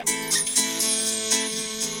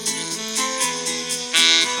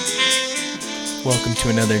Welcome to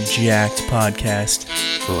another Jacked podcast.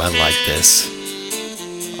 Oh, I like this.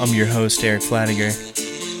 I'm your host, Eric Flatiger.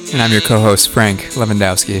 And I'm your co-host, Frank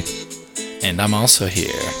Lewandowski. And I'm also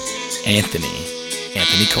here,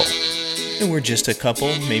 Anthony Cole. And we're just a couple,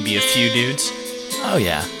 maybe a few dudes, Oh,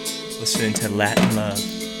 yeah. listening to Latin Love.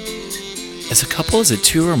 Is it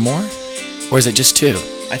two or more? Or is it just two?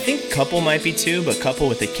 I think couple might be two, but couple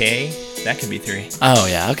with a K, that could be three. Oh,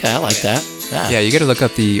 yeah. Okay, I like that. Yeah, you got to look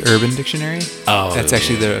up the Urban Dictionary. Oh, That's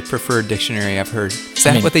actually the preferred dictionary I've heard. Is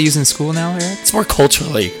that what they use in school now, Eric? It's more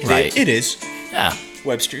culturally right. It is. Yeah.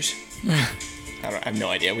 Webster's. I have no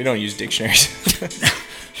idea. We don't use dictionaries.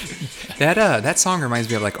 That song reminds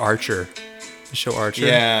me of like Archer, the show Archer.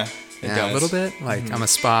 Yeah, it Yeah, does. a little bit. Like I'm a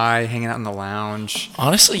spy hanging out in the lounge.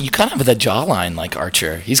 Honestly, you kind of have the jawline like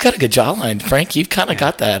Archer. He's got a good jawline. Frank, you've kind of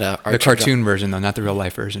got that Archer. The cartoon version, though, not the real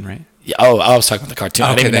life version, right? Yeah, I was talking about the cartoon.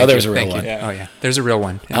 I didn't even know there was a real one. Yeah. Oh yeah, there's a real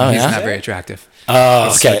one. And Oh, he's yeah? not very attractive. Oh,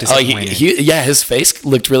 It's so okay. disappointing. His face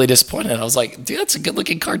looked really disappointed. I was like, dude, that's a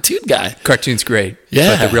good-looking cartoon guy. Cartoon's great.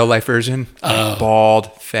 Yeah. But the real life version,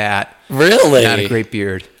 bald, fat, Really? not a great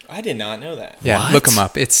beard. I did not know that. Yeah, What? look him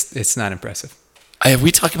up. It's not impressive. Are we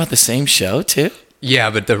talking about the same show, too? Yeah,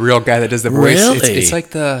 but the real guy that does the voice, Really? it's like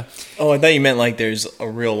the Oh, I thought you meant like there's a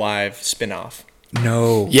real live spin-off.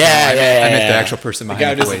 no. Yeah, I meant yeah. the actual person guy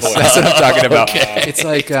behind the who does voice. the voice. That's what I'm talking about. Okay. It's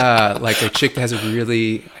like a chick that has a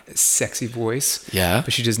really sexy voice. Yeah.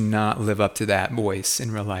 But she does not live up to that voice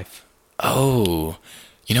in real life. Oh,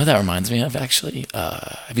 you know what that reminds me of, actually?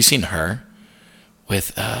 Have you seen Her?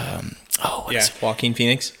 With, what is it? Joaquin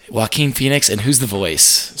Phoenix, Joaquin Phoenix, and who's the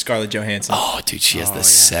voice? Scarlett Johansson. Oh, dude, she has the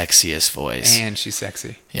yeah. sexiest voice. And she's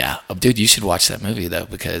sexy. Yeah. Oh, dude, you should watch that movie, though,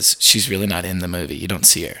 because she's really not in the movie. You don't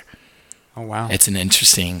see her. Oh wow. It's an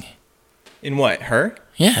interesting... In what? Her?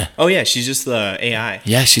 Yeah. Oh yeah, she's just the AI.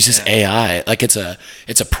 Yeah, she's just AI. Like, it's a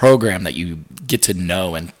program that you get to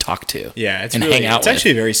know and talk to. Yeah, it's and really, hang out it's with.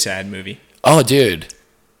 actually a very sad movie. Oh, dude.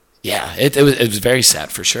 Yeah, it was very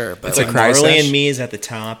sad for sure. But It's a Like cry Marley sesh? and Me is at the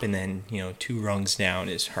top, and then 2 rungs down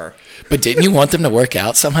is her. But didn't you want them to work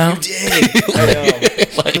out somehow? I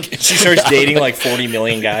know. Like, She starts dating like 40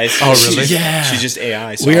 million guys. Oh, really? Yeah. She's just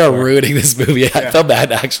AI. we are software. rooting this movie. I felt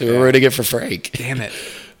bad, actually. We're rooting it for Frank. Damn it.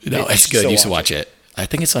 No, it's should good. You should watch watch it. I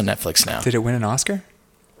think it's on Netflix now. Did it win an Oscar?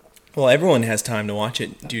 Well, everyone has time to watch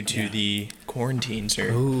it due to the quarantine,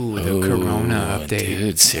 sir. Ooh, the Corona Ooh, update.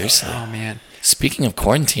 Dude, seriously. Oh man. Speaking of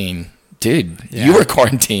quarantine, dude, Yeah. you were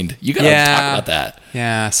quarantined. You got to Yeah. talk about that.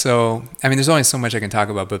 Yeah, so I mean, there's only so much I can talk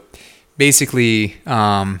about, but basically,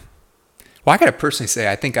 well, I gotta personally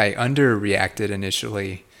say, I think I underreacted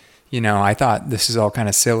initially. I thought this is all kind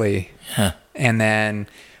of silly, Yeah. and then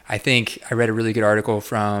I think I read a really good article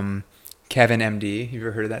from Kevin MD. You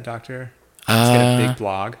ever heard of that doctor? He's got a big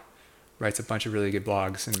blog, writes a bunch of really good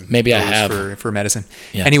blogs, and Maybe I goes have. for medicine.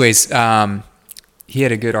 Yeah. Anyways, he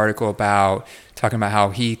had a good article about talking about how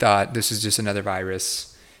he thought this is just another virus.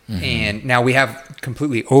 And now we have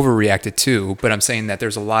completely overreacted too, but I'm saying that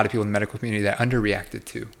there's a lot of people in the medical community that underreacted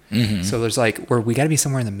too. So there's we got to be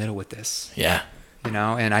somewhere in the middle with this, Yeah.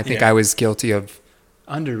 and I think Yeah. I was guilty of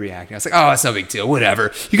underreacting. I was like, oh, it's no big deal.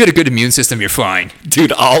 Whatever. You got a good immune system. You're fine.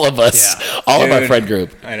 Dude, all of us, Yeah. all of our Dude, friend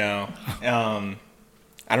group. I know.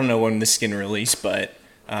 I don't know when this is going to release, but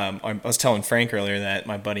I was telling Frank earlier that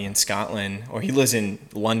my buddy in Scotland, or he lives in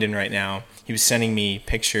London right now, he was sending me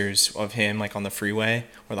pictures of him like on the freeway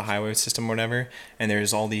or the highway system or whatever, and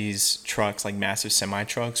there's all these trucks, like massive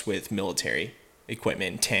semi-trucks with military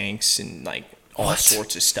equipment, tanks, and like all What?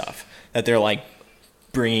 sorts of stuff that they're like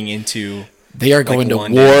bringing into... They are going to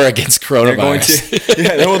London. war against They're going coronavirus. to,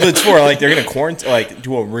 yeah, well, it's for like they're gonna quarantine, like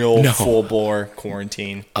do a real No. full bore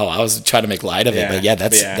quarantine. Oh, I was trying to make light of it, Yeah, but yeah,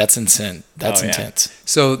 but yeah. that's insane. That's Oh, yeah. intense.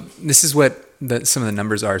 So this is what some of the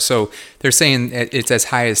numbers are. So they're saying it's as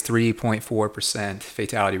high as 3.4%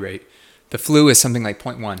 fatality rate. The flu is something like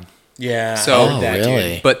 0.1. Yeah. So- I heard that, dude.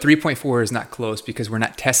 really? But 3.4 is not close because we're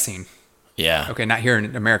not testing. Yeah. Okay, not here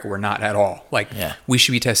in America, we're not at all. Yeah. We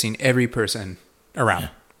should be testing every person around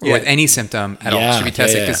Yeah. with any symptom at all. Yeah, Should be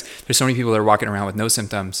tested yeah, yeah. because there's so many people that are walking around with no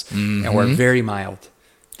symptoms and we're very mild.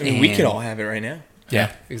 I mean, we could And- all have it right now.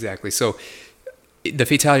 Yeah, exactly. So the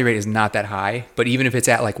fatality rate is not that high, but even if it's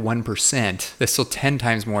at like 1%, that's still 10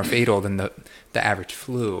 times more fatal than the average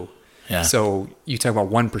flu. Yeah. So you talk about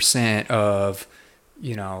 1% of,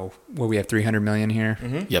 what we have 300 million here.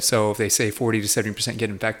 Yep. So if they say 40 to 70% get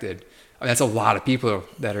infected, I mean, that's a lot of people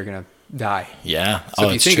that are going to die. Yeah. So Oh, if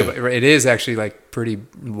you it's think true. of it, it is actually like pretty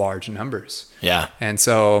large numbers. Yeah. And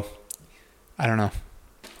so I don't know.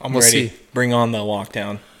 I'm We'll ready. see. Bring on the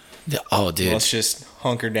lockdown. Oh, dude. Let's just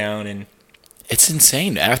hunker down and It's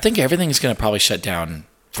insane. I think everything's going to probably shut down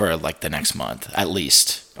for like the next month at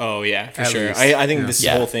least. Oh yeah, for At sure. least. I think Yeah. this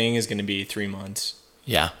Yeah. whole thing is going to be 3 months.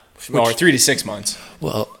 Yeah. Or 3 to 6 months.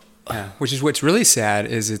 Well, Yeah, which is what's really sad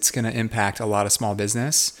is it's going to impact a lot of small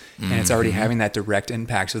business, and it's already having that direct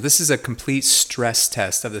impact. So this is a complete stress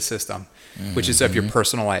test of the system, which is of your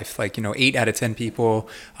personal life. Like 8 out of 10 people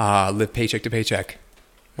live paycheck to paycheck.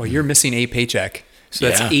 Well, you're missing a paycheck. So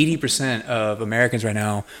that's Yeah. 80% of Americans right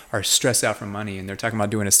now are stressed out from money, and they're talking about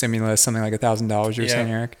doing a stimulus, something like $1,000. You're saying,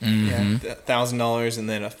 Eric? Yeah, $1,000 and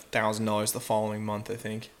then $1,000 the following month, I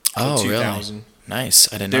think. So oh, really? 2,000.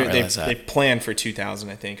 Nice. I did not realize They that. planned for 2,000,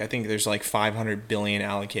 I think. I think there's like 500 billion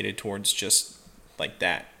allocated towards just like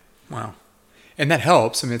that. Wow. And that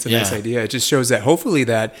helps. I mean, it's a nice Yeah. idea. It just shows that hopefully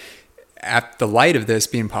that at the light of this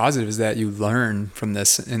being positive is that you learn from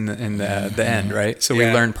this in the end, right? So we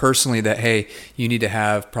Yeah. learn personally that, hey, you need to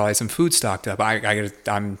have probably some food stocked up.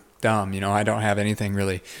 I'm dumb, I don't have anything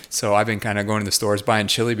really. So I've been kind of going to the stores buying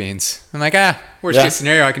chili beans. I'm like, worst Yeah. case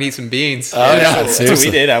scenario, I can eat some beans. Oh, yeah. That's what seriously.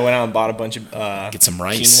 we did. I went out and bought a bunch of Get some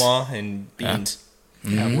rice. quinoa and beans.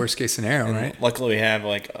 Yeah, worst case scenario, And right? luckily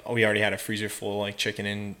we already had a freezer full like chicken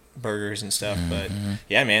and burgers and stuff. But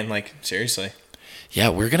yeah, man, like seriously. Yeah,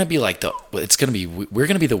 we're gonna be like we're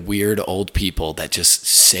gonna be the weird old people that just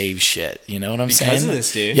save shit. You know what I'm saying? Because of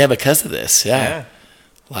this, dude. Yeah, because of this. Yeah. Yeah.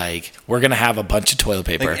 Like we're gonna have a bunch of toilet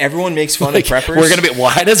paper. Like everyone makes fun Like, of preppers. we're gonna be.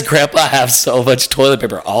 Why does Grandpa have so much toilet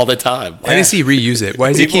paper all the time? Why does he reuse it? Why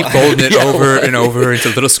does he keep People- folding it Yeah. over and over into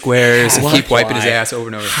little squares and What? keep wiping his Why? ass over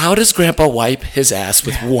and over? How does Grandpa wipe his ass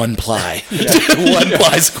with one ply? One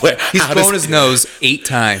ply square. He's How does- blown his nose 8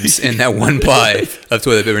 times in that one ply of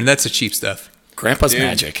toilet paper, and that's the cheap stuff. Grandpa's Dude.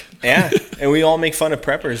 magic. Yeah, and we all make fun of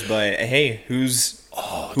preppers, but hey, who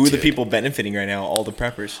are the people benefiting right now? All the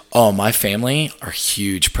preppers. Oh, my family are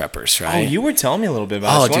huge preppers, Oh, right? you were telling me a little bit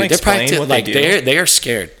about. Oh, this. You wanna dude, they're explain practicing what like they do? they are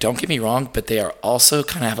scared. Don't get me wrong, but they are also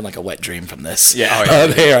kind of having like a wet dream from this. Yeah. Oh, Oh, yeah.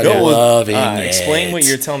 they are. They're loving it. Explain what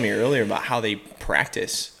you're telling me earlier about how they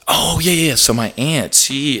practice. Oh yeah. So my aunt,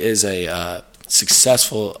 she is a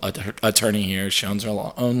successful attorney here. She owns her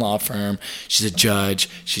own law firm. She's a judge.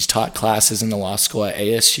 She's taught classes in the law school at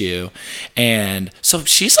ASU, and so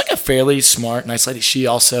she's like a fairly smart, nice lady. She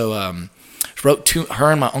also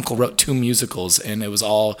her and my uncle wrote 2 musicals, and it was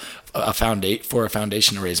all a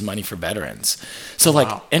foundation to raise money for veterans. So like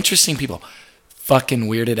interesting people, fucking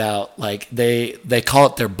weirded out. Like they call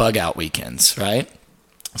it their bug out weekends, right?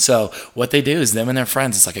 So what they do is them and their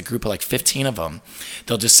friends, it's like a group of like 15 of them.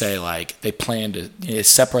 They'll just say like they plan to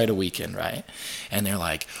separate a weekend, right? And they're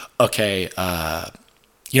like, okay, a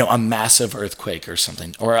massive earthquake or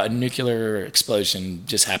something, or a nuclear explosion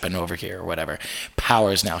just happened over here or whatever.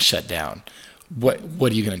 Power is now shut down. What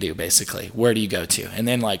are you going to do basically? Where do you go to? And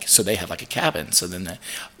then like, so they have like a cabin. So then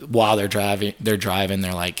while they're driving, they're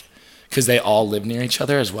like, cause they all live near each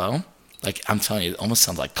other as well. Like I'm telling you, it almost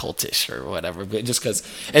sounds like cultish or whatever, but just because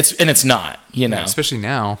it's not, Yeah, especially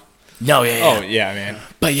now. No, yeah. Oh yeah, man.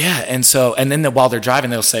 But yeah, and then while they're driving,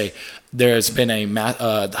 they'll say, "There's been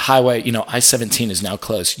the highway, I-17 is now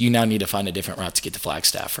closed. You now need to find a different route to get to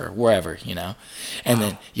Flagstaff or wherever,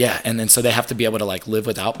 And then so they have to be able to like live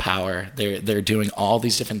without power. They're doing all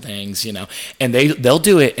these different things, and they'll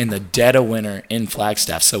do it in the dead of winter in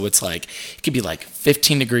Flagstaff. So it's like it could be like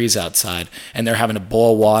 15 degrees outside, and they're having to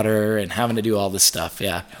boil water and having to do all this stuff.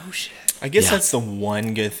 Yeah. Oh shit. I guess Yeah. that's the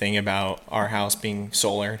one good thing about our house being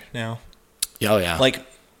solar now. Oh yeah. Like,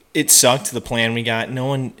 it sucked, the plan we got.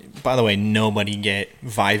 Nobody get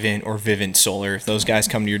Vivint or Vivint Solar. If those guys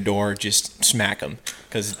come to your door, just smack them.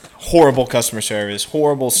 Because horrible customer service,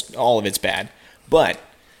 all of it's bad. But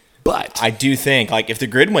I do think, like, if the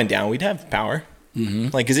grid went down, we'd have power. Mm-hmm.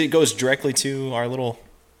 Like, because it goes directly to our little,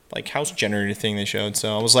 like, house generator thing they showed.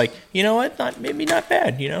 So I was like, you know what? Maybe not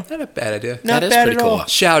bad, Not a bad idea. Not That is bad pretty at all. cool.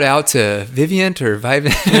 Shout out to Vivint or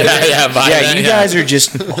Vivint. Yeah, you guys are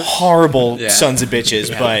just horrible Yeah. sons of bitches,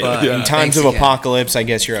 but but, in times thanks of again. apocalypse, I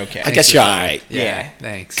guess you're okay. I guess you're all right. Yeah.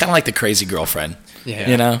 Thanks. Kind of like the crazy girlfriend. Yeah.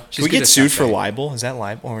 She's Can we good get at sued for something. libel? Is that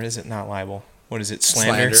libel or is it not libel? What is it?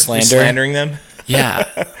 Slander? Slander. Slander. Slandering them?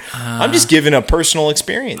 Yeah. I'm just giving a personal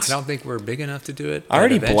experience. I don't think we're big enough to do it. I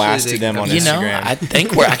already but eventually blasted they them come on to- Instagram. I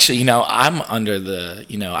think we're actually, I'm under the,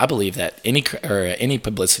 I believe that any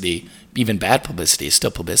publicity, even bad publicity, is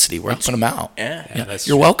still publicity. We're helping them out. Yeah. that's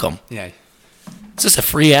You're true. welcome. Yeah. It's just a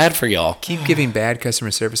free ad for y'all. Keep giving bad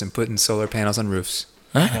customer service and putting solar panels on roofs.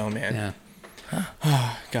 I know, man.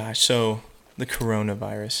 Yeah. Gosh, so the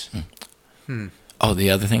coronavirus. Oh,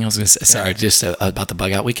 the other thing I was going to say, sorry, just about the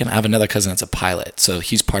bug out weekend. I have another cousin that's a pilot, so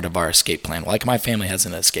he's part of our escape plan. Like my family has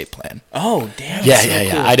an escape plan. Oh, damn. Yeah, that's so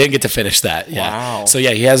yeah. cool. I didn't get to finish that. Yeah. Wow. So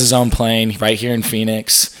yeah, he has his own plane right here in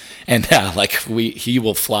Phoenix, and he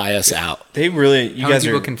will fly us out. They really, you How many guys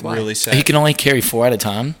people are can fly? really set. He can only carry 4 at a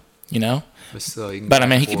time, you know. But still, you can But I go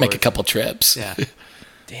mean, he can make a forward. couple trips. Yeah.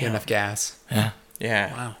 Damn. Get enough gas. Yeah.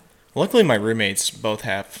 Yeah. Wow. Luckily, my roommates both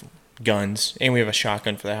have guns, and we have a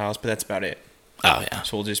shotgun for the house, but that's about it. Oh yeah.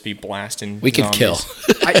 So we'll just be blasting. We can zombies.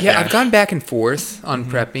 kill. I've gone back and forth on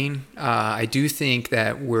Mm-hmm. prepping. I do think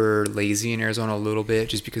that we're lazy in Arizona a little bit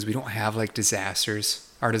just because we don't have like disasters.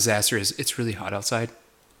 Our disaster is it's really hot outside.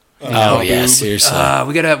 Oh yeah, seriously.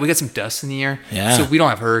 We got some dust in the air. Yeah. So we don't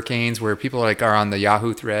have hurricanes where people are on the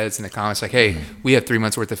Yahoo threads and the comments like, hey, we have 3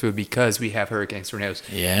 months worth of food because we have hurricanes, tornadoes.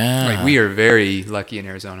 Yeah. Like we are very lucky in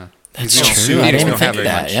Arizona. That's We don't- true. we I just didn't don't think have of very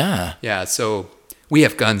that. much. Yeah. Yeah. So we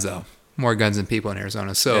have guns though. More guns than people in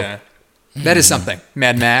Arizona. So Yeah. that is something.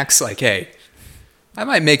 Mad Max, like, hey, I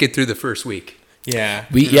might make it through the first week. Yeah.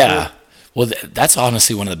 Yeah. Well, that's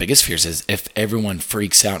honestly one of the biggest fears is if everyone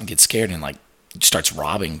freaks out and gets scared and like starts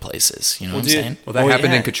robbing places. You know Well, what I'm dude, saying? Well, that Oh,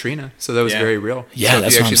 happened yeah. in Katrina, so that was Yeah. very real. Yeah, so if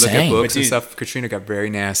that's you what I'm actually look saying. at books But and dude, stuff, Katrina got very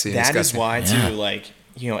nasty. And That is disgusting. why too. Yeah. Like,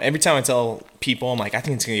 every time I tell people, I'm like, I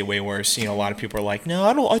think it's gonna get way worse. A lot of people are like, no,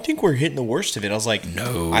 I don't. I think we're hitting the worst of it. I was like,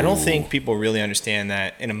 No. I don't think people really understand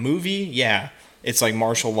that. In a movie, yeah, it's like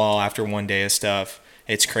martial law after one day of stuff.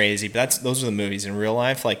 It's crazy, but those are the movies. In real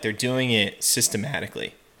life, like they're doing it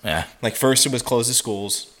systematically. Yeah. Like first it was close the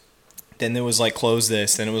schools, then there was like close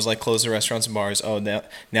this, then it was like close the restaurants and bars. Oh,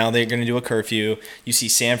 now they're going to do a curfew. You see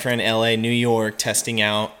San Fran, LA, New York testing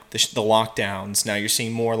out the lockdowns. Now you're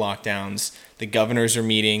seeing more lockdowns. The governors are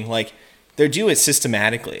meeting. Like they do it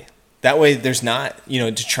systematically. That way there's not,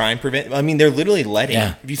 to try and prevent. I mean, they're literally letting,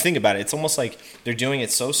 Yeah. if you think about it, it's almost like they're doing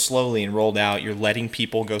it so slowly and rolled out. You're letting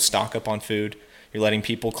people go stock up on food. You're letting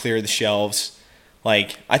people clear the shelves.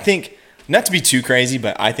 Like, I think, not to be too crazy,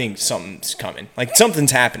 but I think something's coming. Like,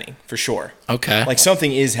 something's happening for sure. Okay. Like,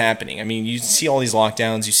 something is happening. I mean, you see all these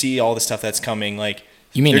lockdowns, you see all the stuff that's coming. Like,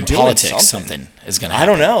 you mean they're in doing politics something is going to I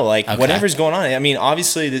happen? don't know. Like, Okay. whatever's going on. I mean,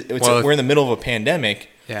 obviously, we're in the middle of a pandemic.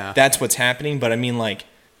 Yeah. That's what's happening. But I mean, like,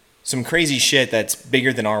 some crazy shit that's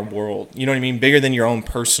bigger than our world. You know what I mean? Bigger than your own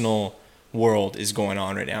personal world is going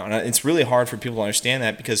on right now. And it's really hard for people to understand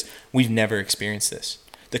that because we've never experienced this.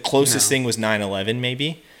 The closest thing was 9/11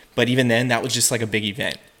 maybe, but even then that was just like a big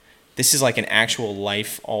event. This is like an actual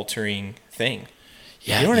life-altering thing.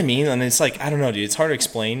 Yeah. You know what I mean? And it's like, I don't know, dude. It's hard to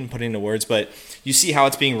explain, put it into words, but you see how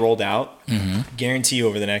it's being rolled out. Mm-hmm. Guarantee you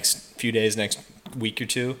over the next few days, next week or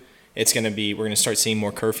two, we're going to start seeing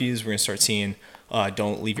more curfews. We're going to start seeing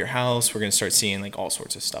don't leave your house. We're going to start seeing like all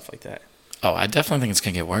sorts of stuff like that. Oh, I definitely think it's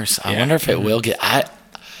going to get worse. I Yeah. wonder if it will get.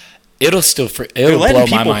 It'll They're blow letting my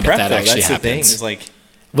people mind if prep, that though. actually That's the thing. happens. Is like,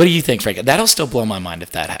 What do you think, Frank? That'll still blow my mind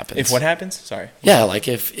if that happens. if what happens? Sorry. Yeah, like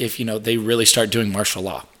if they really start doing martial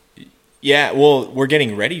law. Yeah, well, we're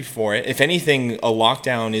getting ready for it. If anything, a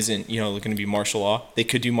lockdown isn't, going to be martial law. They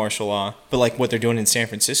could do martial law. But like what they're doing in San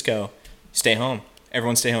Francisco, stay home.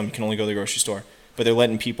 Everyone stay home. You can only go to the grocery store. But they're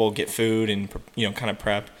letting people get food and, kind of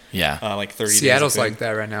prep. Yeah. Like 30 Seattle's days of food. like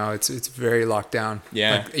that right now. It's very locked down.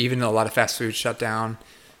 Yeah. Like, even a lot of fast food shut down.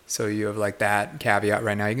 So you have like that caveat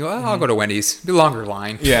right now. You can go, I'll go to Wendy's. Be a longer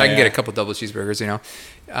line. Yeah, I can get yeah. a couple double cheeseburgers.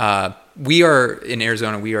 We are in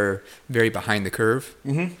Arizona. We are very behind the curve.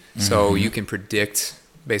 Mm-hmm. So you can predict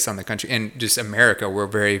based on the country and just America. We're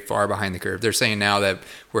very far behind the curve. They're saying now that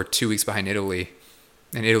we're 2 weeks behind Italy,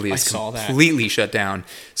 and Italy is saw that. completely shut down.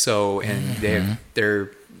 So and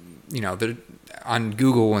they're on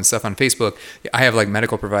Google and stuff on Facebook. I have like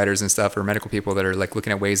medical providers and stuff or medical people that are like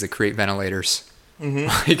looking at ways to create ventilators.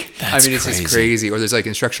 Like, That's it's crazy. just crazy. Or there's like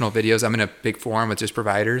instructional videos. I'm in a big forum with just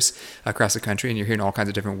providers across the country, and you're hearing all kinds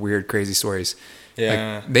of different weird, crazy stories.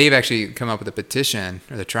 Yeah. Like, they've actually come up with a petition,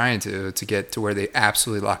 or they're trying to get to where they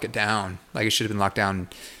absolutely lock it down. Like it should have been locked down,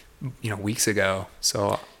 weeks ago.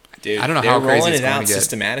 So Dude, I don't know they're how crazy rolling it's it going out to get.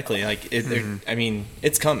 systematically. Like, I mean,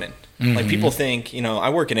 it's coming. Like people think, I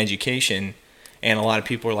work in education, and a lot of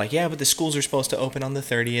people are like, yeah, but the schools are supposed to open on the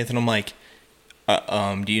 30th, and I'm like,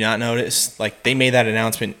 do you not notice? Like they made that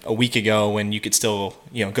announcement a week ago when you could still,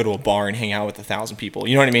 go to a bar and hang out with 1,000 people.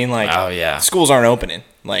 You know what I mean? Like, Oh, yeah. schools aren't opening.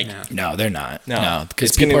 Like, Yeah. No, they're not. No. No, because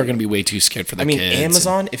It's people gonna- are going to be way too scared for their I mean, kids.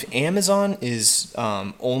 Amazon. If Amazon is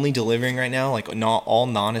only delivering right now, like not all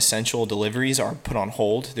non-essential deliveries are put on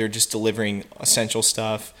hold. They're just delivering essential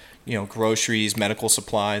stuff. Groceries, medical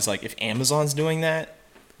supplies. Like if Amazon's doing that,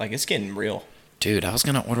 like it's getting real. Dude, I was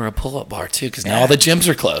gonna order a pull-up bar too, because now all the gyms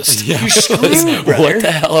are closed. You're screwed, brother. What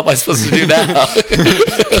the hell am I supposed to do now?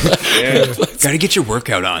 Got to get your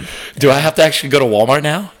workout on. Do I have to actually go to Walmart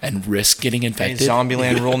now and risk getting Hey, infected?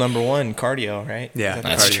 Zombieland rule number 1: cardio, right? Yeah, Is that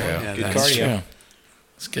That's cardio? true. Yeah, Good that's cardio. True.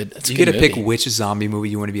 It's good. That's a You good got to pick movie. which zombie movie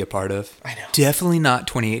you want to be a part of. I know. Definitely not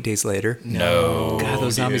 28 Days Later. No. God,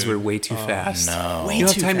 those zombies dude. were way too fast. no. You don't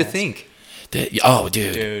have too time to fast. think. Oh,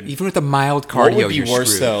 dude. Dude, Even with the mild cardio, what would be you're worse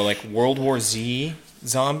screwed. though? Like World War Z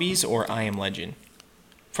zombies or I Am Legend?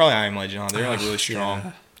 Probably I Am Legend. Huh? They're like really strong.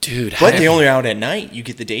 Yeah. Dude. But how- they only out at night. You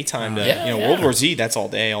get the daytime to, Yeah, World yeah. War Z, that's all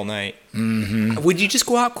day, all night. Would you just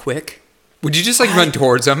go out quick? Would you just like run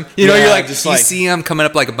towards them? You know, Yeah, you're like, just you like- see them coming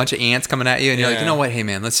up like a bunch of ants coming at you, and you're like, Yeah. you know what? Hey,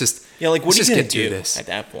 man, let's just Yeah, like what let's are you just gonna get do through this. at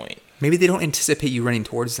that point? Maybe they don't anticipate you running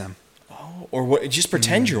towards them. Or what? Just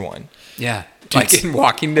pretend you're one. Yeah, like in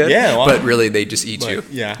Walking Dead. Yeah, well, but really they just eat you.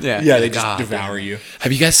 Yeah, yeah, yeah. They just God, devour you.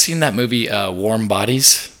 Have you guys seen that movie, Warm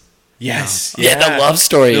Bodies? Yes. Yeah, the love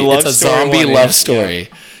story. The love It's a story zombie one, love yeah. story.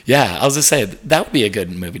 Yeah, I was gonna say that would be a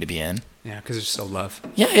good movie to be in. Yeah, because there's still love.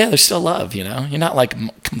 Yeah, there's still love. You know, you're not like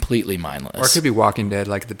completely mindless. Or it could be Walking Dead,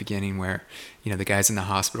 like at the beginning, where the guy's in the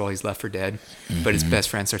hospital, he's left for dead, but his best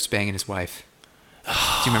friend starts banging his wife.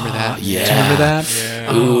 Do you remember that? yeah. Do you remember that? Yeah.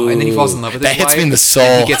 Oh, and then he falls in love with That his hits wife. me in the soul.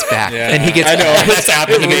 And he gets back. Yeah. And he gets I know. back. It's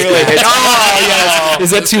happening. It really hits. Oh yes.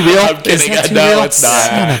 Is that too real? I'm kidding. Is that too No, real? it's Son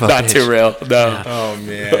not. of a Not bitch. too real. No. Oh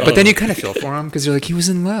man. But then you kind of feel for him because you're like, he was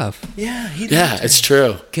in love. yeah, he did. Yeah, it's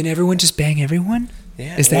true. Can everyone just bang everyone?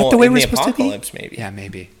 Yeah. Is that Well, the way in we're the supposed to be? apocalypse, maybe. Yeah,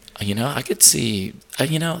 maybe. You know, I could see.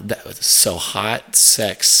 That was so hot,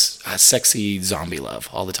 sexy zombie love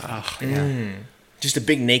all the time. Oh, yeah. Just a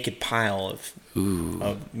big naked pile of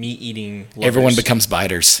meat eating. Everyone becomes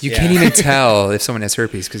biters. You Yeah. can't even tell if someone has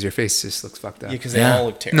herpes because your face just looks fucked up. Yeah, because they Yeah. all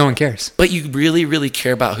look terrible. No one cares. But you really, really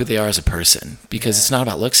care about who they are as a person because it's not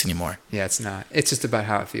about looks anymore. Yeah, it's not. It's just about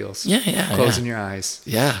how it feels. Yeah. Closing your eyes,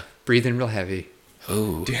 Yeah. breathing real heavy.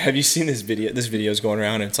 Ooh. Dude, have you seen this video? This video is going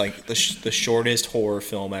around. And it's like the shortest horror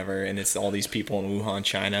film ever, and it's all these people in Wuhan,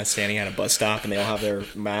 China, standing at a bus stop, and they all have their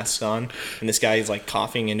masks on. And this guy is like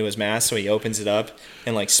coughing into his mask, so he opens it up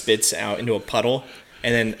and like spits out into a puddle.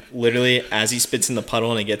 And then, literally, as he spits in the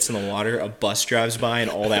puddle and it gets in the water, a bus drives by,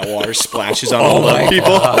 and all that water splashes on all the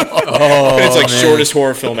people. And it's like shortest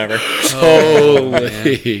horror film ever.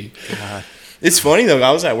 Holy. It's funny though.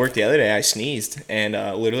 I was at work the other day. I sneezed, and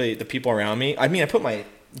literally the people around me. I mean,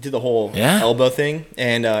 did the whole Yeah. elbow thing,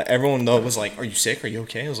 and everyone though was like, "Are you sick? Are you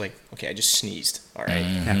okay?" I was like, "Okay, I just sneezed. All right."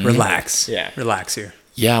 Yeah, relax. Yeah. Relax here.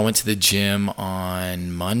 Yeah, I went to the gym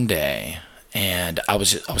on Monday, and I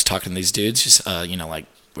was talking to these dudes, just like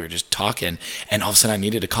we were just talking, and all of a sudden I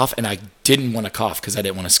needed to cough, and I didn't want to cough because I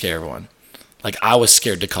didn't want to scare everyone. Like I was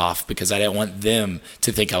scared to cough because I didn't want them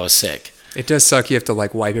to think I was sick. It does suck. You have to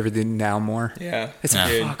like wipe everything down more. Yeah. It's Yeah.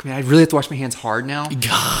 like, Dude. fuck, man. I really have to wash my hands hard now.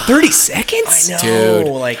 God. 30 seconds? I know.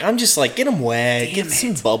 Dude. Like I'm just like get them wet, Damn get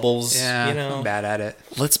some it. bubbles. Yeah, You know. I'm bad at it.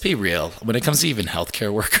 Let's be real. When it comes to even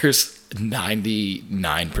healthcare workers,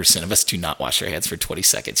 99% of us do not wash our hands for 20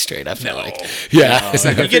 seconds straight. I feel like, yeah, It's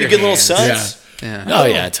not You good get for a your good little hands. suds. Yeah. oh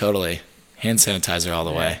yeah, totally. Hand sanitizer all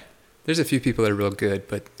the way. There's a few people that are real good,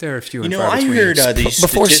 but there are a few You and know, far I between. heard these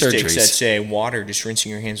Before statistics surgeries. that say water, just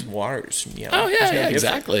rinsing your hands with water is, Oh it's yeah, no yeah, different.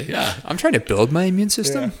 exactly. Yeah. I'm trying to build my immune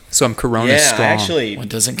system, so I'm corona Yeah, strong. actually. What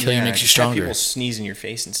doesn't kill you makes you just have stronger. People sneeze in your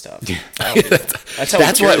face and stuff. That's how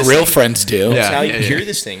we cure what this real thing. friends do. Yeah. That's how you cure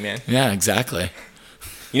this thing, man. Yeah, exactly.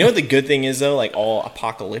 You know what the good thing is though, like all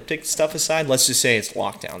apocalyptic stuff aside, let's just say it's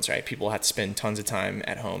lockdowns, right? People have to spend tons of time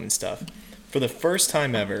at home and stuff. For the first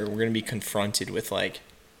time ever, we're gonna be confronted with like,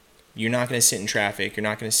 you're not gonna sit in traffic, you're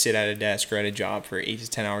not gonna sit at a desk or at a job for 8 to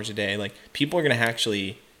 10 hours a day. Like people are gonna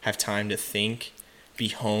actually have time to think, be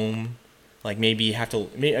home, like maybe have to.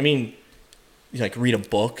 I mean, like read a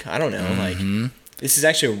book. I don't know. Like this is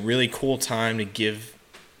actually a really cool time to give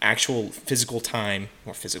actual physical time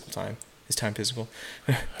or physical time. Is time physical?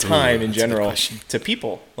 Time in that's a good general question. to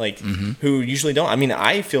people like who usually don't. I mean,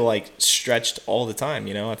 I feel like stretched all the time,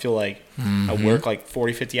 you know? I feel like I work like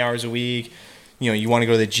 40, 50 hours a week. You know, you want to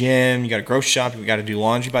go to the gym, you got to grocery shop, you got to do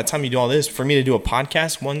laundry. By the time you do all this, for me to do a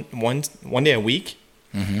podcast one day a week,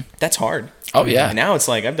 that's hard. Oh, yeah. And now it's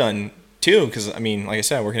like I've done two because, I mean, like I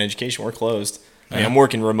said, I work in education, we're closed. I mean, I'm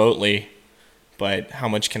working remotely, but how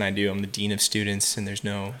much can I do? I'm the dean of students and there's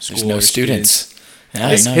no school. There's no or students. Yeah,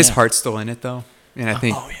 his no, his yeah. heart's still in it though, and I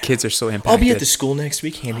think Oh, yeah. kids are so impacted. I'll be at the school next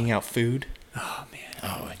week handing out food. Oh man,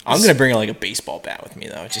 Oh, I'm gonna bring like a baseball bat with me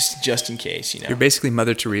though, just in case, you know. you're basically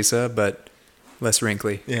Mother Teresa, but less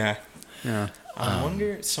wrinkly. Yeah, Yeah. I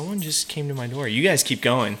wonder, someone just came to my door. You guys keep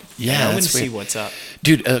going. Yeah, I'm going to that's see weird. what's up.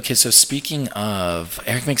 Dude, okay, so speaking of,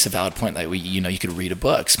 Eric makes a valid point. Like, you could read a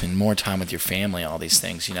book, spend more time with your family, all these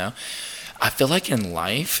things, I feel like in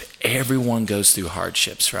life, everyone goes through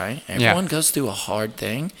hardships, right? Everyone goes through a hard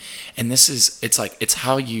thing, and it's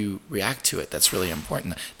how you react to it that's really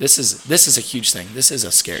important. This is a huge thing. This is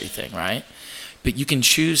a scary thing, right? But you can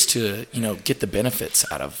choose to, get the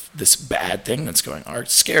benefits out of this bad thing that's going on, or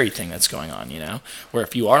scary thing that's going on, where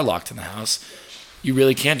if you are locked in the house, you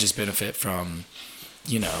really can just benefit from,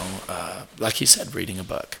 like he said, reading a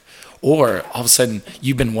book. Or all of a sudden,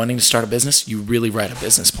 you've been wanting to start a business, you really write a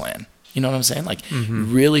business plan. You know what I'm saying? Like, you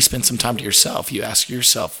really spend some time to yourself. You ask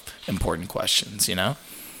yourself important questions, and this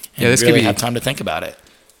you could really be- have time to think about it.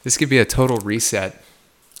 This could be a total reset,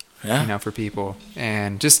 Yeah. for people,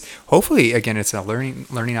 and just hopefully, again, it's a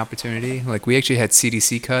learning opportunity. Like, we actually had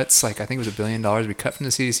CDC cuts. Like, I think it was $1 billion we cut from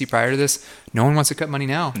the CDC prior to this. No one wants to cut money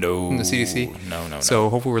now. No. From the CDC. No. So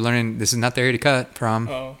hopefully, we're learning this is not the area to cut from.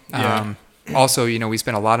 Oh, yeah. Also, we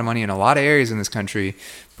spend a lot of money in a lot of areas in this country,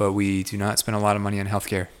 but we do not spend a lot of money on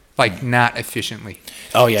healthcare. Like, not efficiently.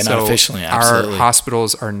 Oh, yeah, not So efficiently, absolutely. Our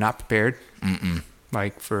hospitals are not prepared.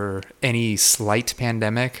 Like, for any slight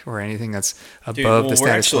pandemic or anything that's above Dude, the we're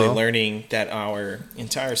status actually quo. learning that our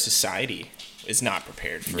entire society is not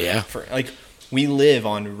prepared for, Yeah. like, we live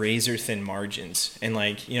on razor thin margins, and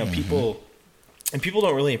like, people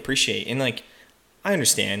don't really appreciate, and like, I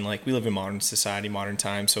understand, like, we live in modern society, modern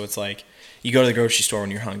times, so it's like, you go to the grocery store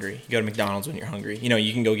when you're hungry, you go to McDonald's when you're hungry,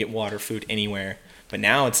 you can go get water, food anywhere, but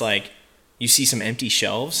now it's like, you see some empty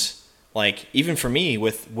shelves. Like, even for me,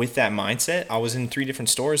 with that mindset, I was in 3 different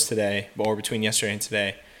stores today, or between yesterday and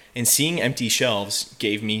today, and seeing empty shelves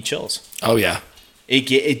gave me chills. Oh, yeah.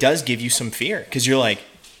 It does give you some fear, because you're like,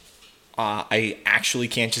 I actually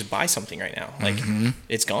can't just buy something right now. Like,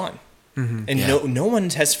 it's gone. And Yeah. no one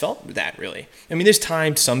has felt that, really. I mean, there's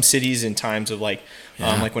some cities and times of like,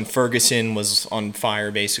 like when Ferguson was on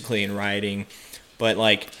fire, basically, and rioting, but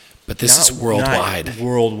like, But this is worldwide. not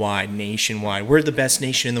worldwide, nationwide. We're the best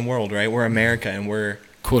nation in the world, right? We're America, and we're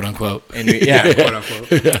Quote, unquote. and yeah, quote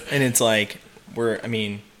unquote. and it's like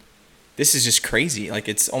this is just crazy. Like,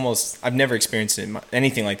 it's almost, I've never experienced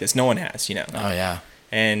anything like this. No one has, Oh, yeah.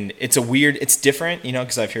 and it's different,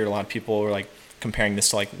 because I've heard a lot of people are like comparing this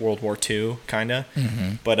to like World War II, kind of.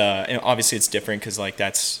 But and obviously it's different because like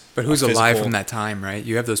that's. But who's a alive physical- from that time, right?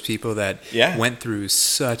 You have those people that Yeah. went through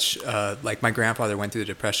such, like my grandfather went through the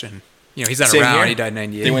Depression. He's not Same around. here. He died in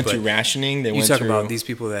 98. They went but through rationing. They You went talk through. about these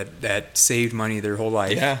people that saved money their whole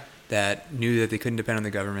life. Yeah. That knew that they couldn't depend on the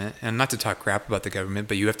government, and not to talk crap about the government,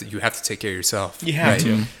 but you have to take care of yourself. You have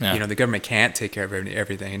to. Yeah. The government can't take care of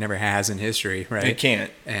everything. It never has in history, right? It can't.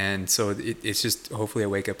 And so it's just hopefully a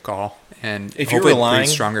wake up call, and If you're hopefully it relying-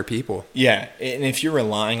 breeds stronger people. Yeah, and if you're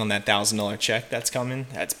relying on that $1,000 check that's coming,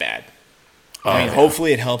 that's bad. Oh, I mean, yeah.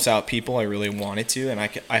 hopefully it helps out people. I really want it to, and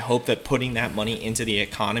I hope that putting that money into the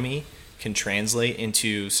economy can translate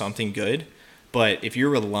into something good. But if you're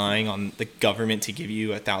relying on the government to give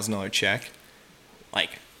you a $1,000 check,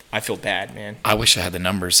 like, I feel bad, man. I wish I had the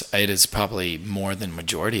numbers. It is probably more than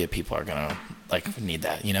majority of people are gonna need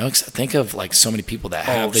that. 'Cause think of like so many people that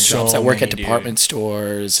have the jobs so that work at many, dude. department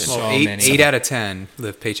stores. And, So Well, many. eight out of 10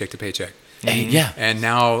 live paycheck to paycheck. yeah, And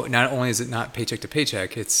now, not only is it not paycheck to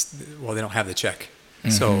paycheck, they don't have the check.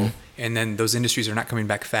 So, and then those industries are not coming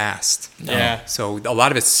back fast. Yeah. So a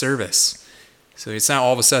lot of it's service. So it's not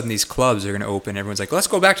all of a sudden these clubs are going to open. Everyone's like, let's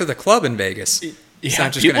go back to the club in Vegas. It's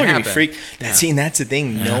not just people going are to gonna happen. be freaked. See, and that's the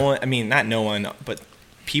thing. No one. I mean, not no one, but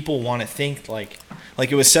people want to think like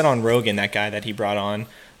it was said on Rogan. That guy that he brought on,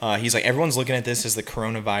 he's like, everyone's looking at this as the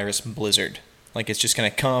coronavirus blizzard. Like, it's just gonna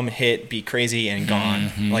come, hit, be crazy, and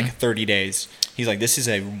gone. Like 30 days. He's like, this is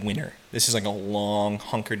a winter. This is like a long,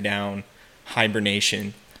 hunkered down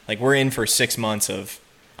hibernation. Like, we're in for 6 months of.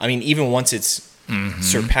 I mean, even once it's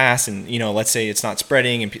surpassed, and let's say it's not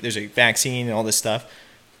spreading, and there's a vaccine and all this stuff.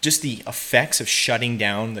 Just the effects of shutting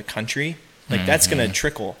down the country, like that's gonna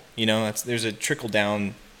trickle. There's a trickle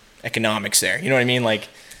down economics there. You know what I mean? Like,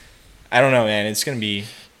 I don't know, man. It's gonna be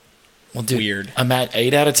weird. I'm at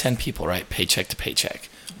 8 out of 10 people, right? Paycheck to paycheck.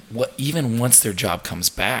 Even once their job comes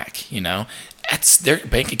back, that's their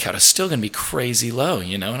bank account is still gonna be crazy low.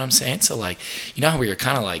 You know what I'm saying? So like, how we were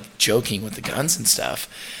kind of like joking with the guns and stuff.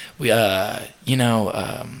 We, what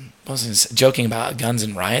was this, joking about guns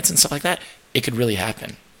and riots and stuff like that. It could really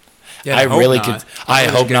happen. Yeah, I hope really not. could. I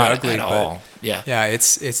It's hope get not ugly, at but all. Yeah. Yeah,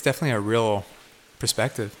 it's definitely a real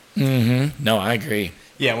perspective. No, I agree.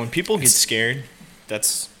 Yeah, when people get scared,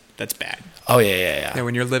 that's bad. Oh yeah. Yeah,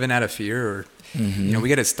 when you're living out of fear, or we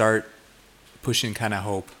got to start pushing kind of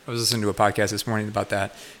hope. I was listening to a podcast this morning about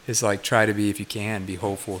that. It's like try to be, if you can, be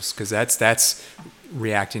hopeful, because that's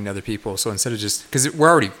reacting to other people. So instead of just, because we're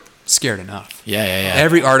already scared enough. Yeah.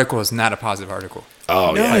 Every article is not a positive article.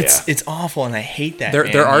 Oh, No, yeah, it's awful, and I hate that.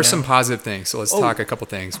 There are some positive things. So let's Oh. talk a couple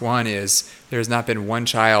things. One is there's not been one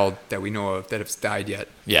child that we know of that has died yet.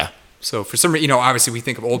 Yeah. So for some reason, obviously we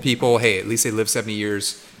think of old people. Hey, at least they live 70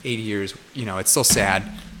 years, 80 years. It's still sad.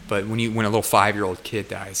 But when a little 5-year-old kid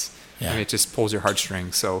dies, Yeah. it just pulls your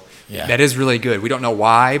heartstrings. So Yeah. that is really good. We don't know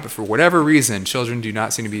why, but for whatever reason, children do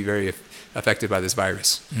not seem to be very affected by this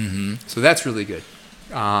virus. Mm-hmm. So that's really good.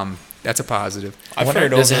 That's a positive. I've wonder,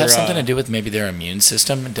 heard does it over, have something to do with maybe their immune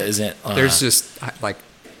system? Does it? There's just like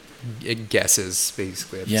guesses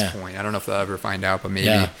basically at Yeah. this point. I don't know if they'll ever find out, but maybe.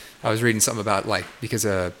 Yeah. I was reading something about because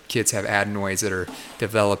kids have adenoids that are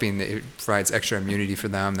developing, that it provides extra immunity for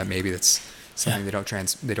them. That maybe that's something they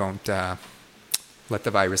don't let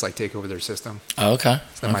the virus take over their system. Oh, okay.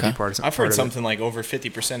 So that might be part of. I've part heard of something like over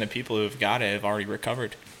 50% of people who have got it have already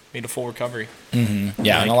recovered, made a full recovery.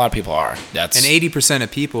 Yeah, and a lot of people are. That's And 80%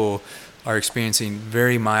 of people are experiencing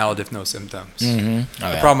very mild, if no symptoms. Oh,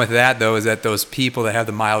 The problem with that, though, is that those people that have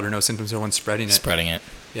the mild or no symptoms are the ones spreading it. spreading it.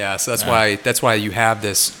 Yeah, so that's Yeah. why you have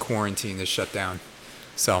this quarantine, this shutdown.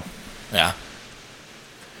 So Yeah.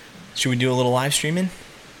 Should we do a little live streaming?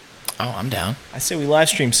 Oh, I'm down. I say we live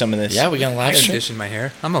stream some of this. Yeah, we got a I live got a stream. dish in my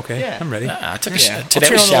hair. I'm okay. Yeah. I'm ready. I took a Yeah. today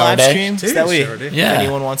I'll was turn on the shower live day. stream, so Dude, that way, shower day. Yeah. if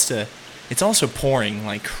anyone wants to. It's also pouring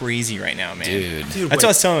like crazy right now, man. Dude. That's what I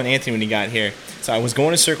was telling Anthony when he got here. So I was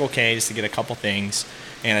going to Circle K just to get a couple things,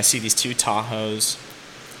 and I see these two Tahoes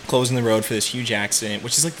closing the road for this huge accident,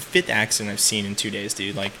 which is like the 5th accident I've seen in 2 days,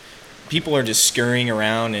 dude. Like, people are just scurrying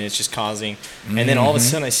around, and it's just causing. And then all of a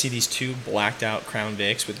sudden, I see these two blacked out Crown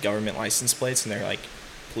Vics with government license plates, and they're like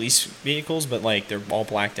police vehicles, but like they're all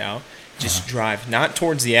blacked out. Just drive not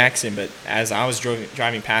towards the accident, but as I was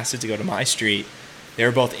driving past it to go to my street, they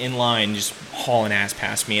were both in line, just hauling ass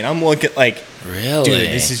past me, and I'm looking like, Really? dude,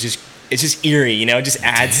 this is it's just eerie, it just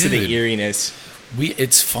adds to the Dude. eeriness.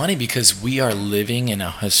 It's funny because we are living in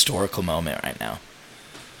a historical moment right now.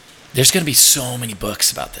 There's going to be so many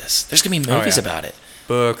books about this. There's going to be movies yeah. about it.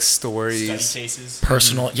 Books, Study stories. cases.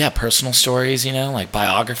 Personal stories, like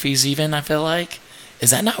biographies even, I feel like.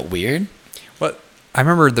 Is that not weird? Well, I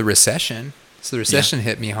remember the recession. So the recession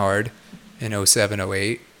hit me hard in 07,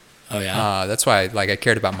 08. Oh, yeah. That's why I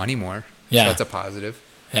cared about money more. Yeah. So that's a positive.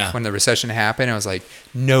 Yeah. When the recession happened, I was like,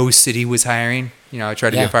 no city was hiring. I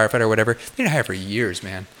tried to be a firefighter or whatever. They didn't hire for years,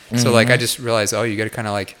 man. So I just realized, you got to kind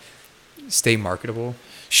of stay marketable.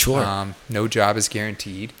 Sure. No job is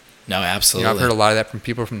guaranteed. No, absolutely. I've heard a lot of that from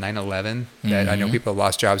people from 9/11. That I know people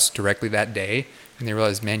lost jobs directly that day, and they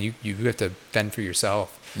realized, man, you have to fend for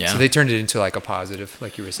yourself. Yeah. So they turned it into a positive,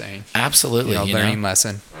 like you were saying. Absolutely. Learning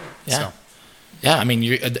lesson. Yeah. So. Yeah, I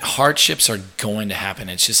mean, hardships are going to happen.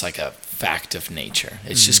 It's just like a fact of nature.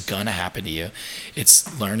 It's just going to happen to you.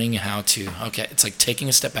 It's learning how to, it's like taking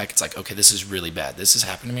a step back. It's like, okay, this is really bad. This is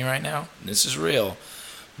happening to me right now. This is real.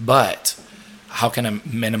 But how can I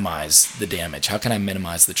minimize the damage? How can I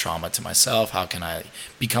minimize the trauma to myself? How can I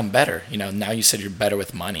become better? Now you said you're better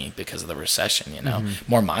with money because of the recession,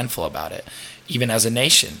 more mindful about it. Even as a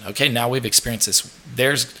nation, okay, now we've experienced this.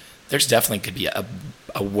 There's definitely could be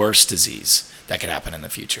a worse disease that could happen in the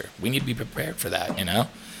future. We need to be prepared for that,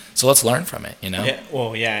 So let's learn from it, Yeah,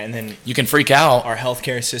 well, yeah, and then You can freak out. our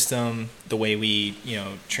healthcare system, the way we,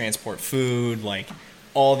 transport food, like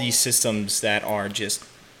all these systems that are just,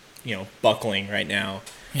 buckling right now.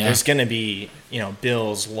 Yeah. There's going to be,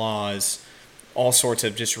 bills, laws, all sorts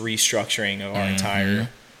of just restructuring of our entire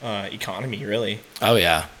economy, really, Oh,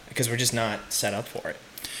 yeah. because we're just not set up for it.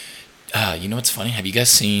 You know what's funny? Have you guys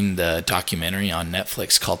seen the documentary on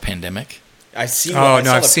Netflix called Pandemic? I've seen. Oh, I no,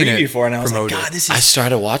 saw I've the seen preview it for it, and I was like, promoted. God, this is. I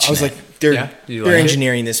started watching I was it. like, they're Yeah? You they're like it?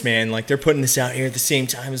 engineering this, man. Like they're putting this out here at the same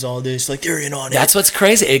time as all this. Like they're in on it. That's what's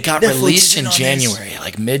crazy. It got Netflix released is in in on this. January,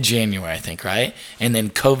 like mid-January, I think, right? And then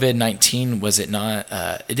COVID-19, was it not?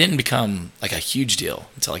 It didn't become like a huge deal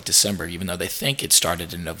until like December, even though they think it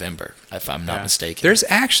started in November, if I'm not mistaken. There's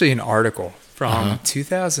actually an article from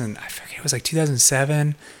 2000, I forget, it was like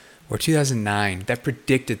 2007 or 2009 that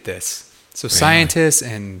predicted this. So scientists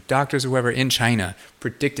and doctors or whoever in China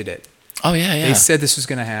predicted it. Oh, yeah. They said this was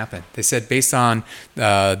going to happen. They said based on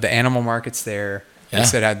the animal markets there, Yeah. they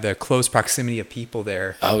said at the close proximity of people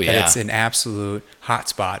there, Oh, that yeah. it's an absolute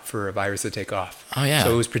hotspot for a virus to take off. Oh, yeah.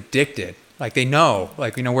 So it was predicted. Like they know, I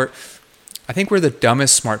I think we're the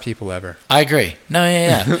dumbest smart people ever. I agree. No,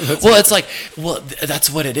 yeah. Well, it's like, that's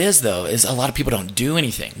what it is, though, is a lot of people don't do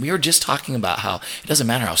anything. We were just talking about how it doesn't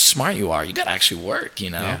matter how smart you are. You got to actually work,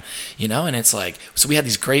 Yeah. and it's like, so we had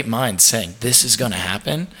these great minds saying this is going to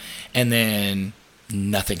happen. And then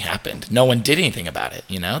nothing happened. No one did anything about it.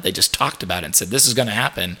 They just talked about it and said, this is going to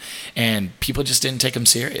happen. And people just didn't take them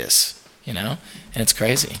serious, and it's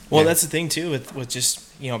crazy. Well, that's the thing too with just,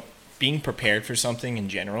 being prepared for something in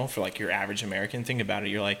general, for like your average American. Think about it.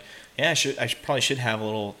 You're like, yeah, probably should have a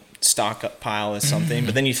little stock up pile of something.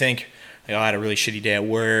 But then you think, like, oh, I had a really shitty day at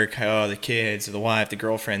work. Oh, the kids, the wife, the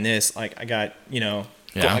girlfriend, this. Like, I got, I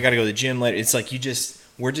got to go to the gym later. It's like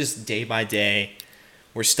we're just day by day.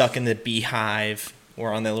 We're stuck in the beehive.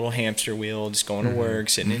 We're on that little hamster wheel, just going to work,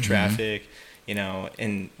 sitting in traffic,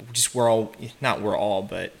 and just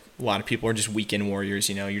but a lot of people are just weekend warriors.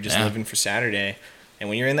 You're just living for Saturday. And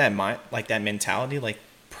when you're in that that mentality, like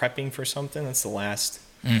prepping for something, that's the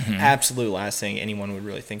absolute last thing anyone would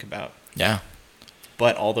really think about. Yeah.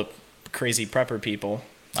 But all the crazy prepper people.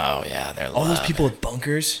 Oh, yeah. They're all those people with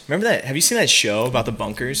bunkers. Remember that? Have you seen that show about the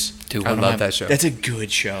bunkers? Dude, I love that show. That's a good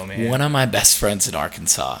show, man. One of my best friends in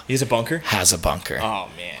Arkansas. He has a bunker? Has a bunker. Oh,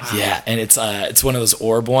 man. Yeah, and it's one of those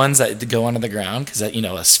orb ones that go under the ground because,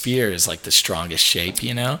 a sphere is like the strongest shape,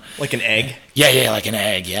 Like an egg? Yeah, like an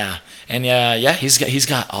egg, yeah. And he's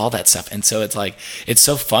got all that stuff. And so it's like, it's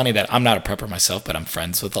so funny that I'm not a prepper myself, but I'm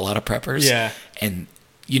friends with a lot of preppers. Yeah. And,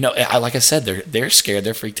 like I said, they're scared,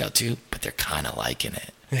 they're freaked out too, but they're kind of liking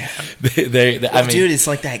it. Yeah. I mean, dude, it's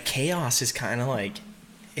like that chaos is kind of like,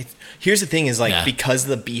 here's the thing is like, because of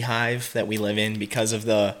the beehive that we live in, because of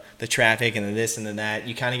the traffic and the this and the that,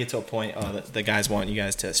 you kind of get to a point, the guys want you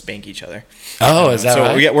guys to spank each other. Oh, is that so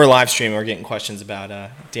right? we're live streaming, we're getting questions about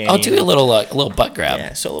Danny. I'll do a little butt grab.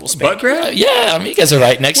 Yeah, so a little spank. Butt grab? Yeah, I mean, you guys are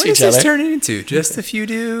right next What to is each other. this turning into? Just a few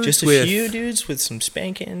dudes? Just a few dudes with some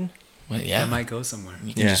spanking. Well, yeah, That might go somewhere.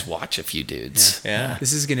 you can just watch a few dudes. Yeah.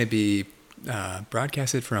 This is going to be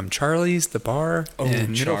broadcasted from Charlie's, the bar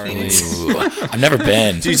in Middle Charlie's. Phoenix. Ooh, I've never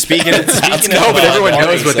been. Dude, speaking of but everyone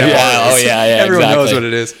knows what that Yeah, bar is. oh, yeah, Everyone exactly. knows what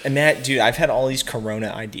it is. And that, dude, I've had all these Corona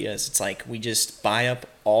ideas. It's like we just buy up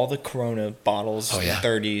all the Corona bottles, Oh, yeah.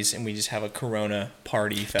 30s, and we just have a Corona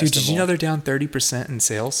party festival. Dude, did you know they're down 30% in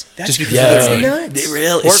sales? That's because Yeah, That's of the- nuts. they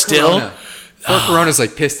really Poor still. Corona. Poor Corona's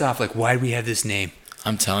like pissed off, like, why do we have this name?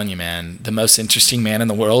 I'm telling you, man, the most interesting man in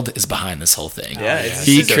the world is behind this whole thing. Yeah, it's-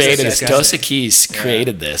 he it's created this. disgusting. Dos Equis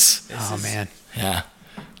created this. Oh, man. Yeah,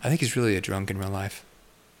 I think he's really a drunk in real life.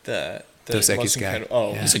 The Dos Equis most guy. incredible-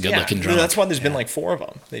 Oh, Yeah. He's a good-looking Dude, drunk. that's why there's been like 4 of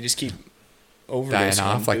them. They just keep overdosing Dying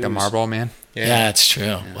on off like the booze. Marlboro Man. yeah, it's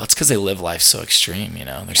true. Well, it's because they live life so extreme.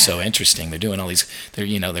 They're so interesting. They're doing all these. They're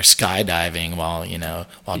skydiving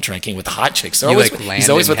while drinking with the hot chicks. They're You always, like land he's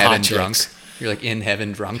always in with heaven hot drunk. chicks. You're like in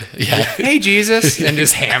heaven drunk. Yeah. Hey, Jesus. And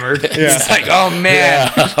just hammered. It's like, oh,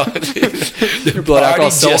 man. Your blood Party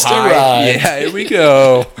alcohol's so just high. arrived. Yeah, here we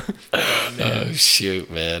go. Oh shoot,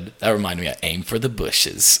 man! That reminded me of Aim for the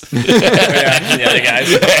Bushes. Yeah, the other guys.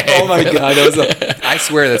 Oh, my God. I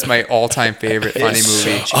swear that's my all-time favorite funny movie.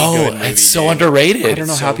 such a Oh, good movie, it's so dude. underrated. I don't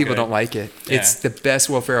know so how people good. don't like it. Yeah. It's the best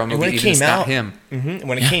Will Ferrell movie. when it even came it's not out- him.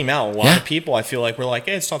 When it came out, a lot Yeah. of people, I feel like, were like,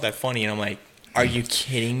 hey, it's not that funny. And I'm like, are you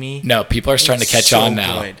kidding me? No, people are starting to It's catch so on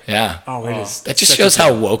now. good. Yeah. Oh, it is. That just shows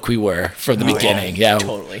how woke we were from the beginning. Yeah,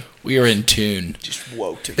 totally. We were in tune. Just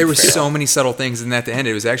woke to There were be fair. so many subtle things, and at the end,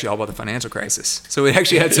 it was actually all about the financial crisis. So it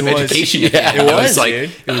actually had some It was. education. Yeah, at the end. it was, like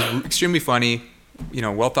dude. it was extremely funny,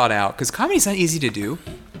 well thought out. Because comedy's not easy to do.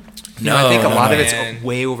 No, I think a lot of man. it's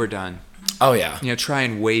way overdone. Oh yeah.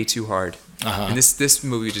 Trying way too hard. Uh-huh. And this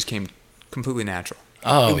movie just came completely natural.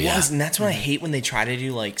 Oh It yeah. was, and that's what I hate when they try to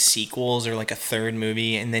do like sequels or like a third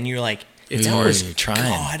movie, and then you're like, It's that hard. was You're trying.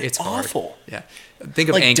 God, It's hard. awful. Yeah. Think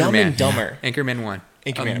of Like Anchorman. Dumb and Dumber. Yeah. Anchorman 1.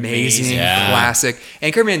 Anchorman, amazing, amazing. Yeah. classic.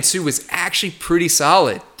 Anchorman 2 was actually pretty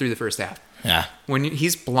solid through the first half. Yeah. When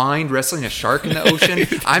he's blind wrestling a shark in the ocean,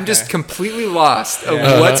 I'm just completely lost of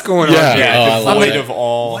Yeah. what's going Yeah. on here. Oh, I Yeah, love devoid it. of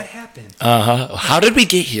all. What happened? How did we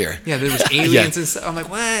get here? Yeah, there was aliens and stuff. I'm like,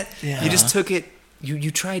 what? Yeah. You just took it. You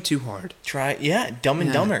tried too hard. Dumb and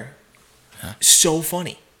Yeah. Dumber. So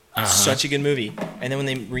funny. Such a good movie. And then when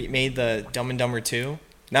they made the Dumb and Dumber 2,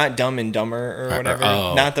 not Dumb and Dumber or whatever,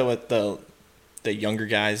 oh. not the younger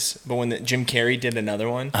guys, but when Jim Carrey did another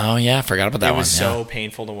one, Oh yeah, I forgot about that it one. was yeah. so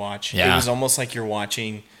painful to watch. Yeah. It was almost like you're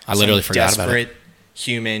watching I literally some forgot about it. desperate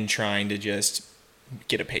human trying to just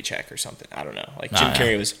get a paycheck or something. I don't know. Like Oh, Jim yeah.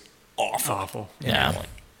 Carrey was awful. Awful. in Yeah. that one.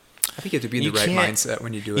 I think you have to be in You the right can't- mindset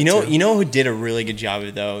when you do it. You know who did a really good job of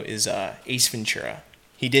it though is Ace Ventura.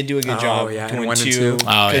 He did do a good Oh, job yeah, in doing 1 and 2. two.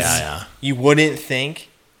 Oh, yeah, 'cause yeah. You wouldn't think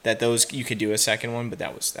that you could do a second one, but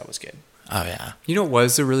that was good. Oh yeah. You know what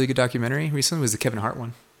was a really good documentary recently was the Kevin Hart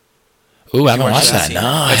one. Ooh, I haven't watch watched that? that. No,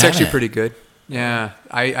 I That's actually haven't. pretty good. Yeah,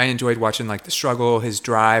 I enjoyed watching like the struggle, his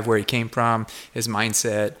drive, where he came from, his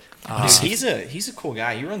mindset. Dude, he's a cool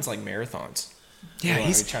guy. He runs like marathons. Yeah, Well,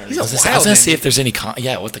 he's trying to he's read a this. I was gonna wild see dude. if there's any what the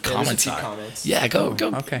Yeah, there's a comments few are. comments. Yeah, go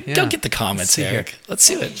okay, yeah. go get the comments, see here. Eric. Let's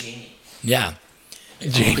see what. Yeah.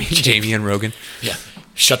 Jamie and Rogan. Yeah.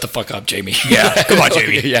 Shut the fuck up, Jamie. Yeah. Come on,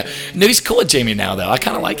 Jamie. Yeah. No, he's cool with Jamie now though. I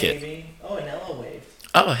kind of like it. Oh, and Ella waved.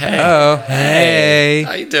 Oh, hey. Oh, hey.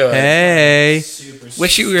 How you doing? Hey. Super.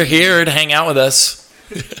 Wish you were here to hang out with us.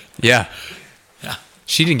 Yeah. Yeah.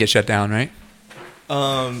 She didn't get shut down, right?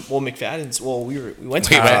 Well, McFadden's. Well, we went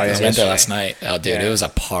to We McFadden's went there yesterday. last night. Oh, dude, Yeah. it was a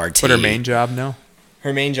party. But her main job, no?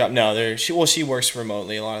 Her main job. No, she works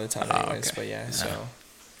remotely a lot of the time, anyways. okay. But yeah, so.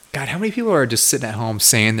 God, how many people are just sitting at home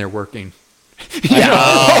saying they're working?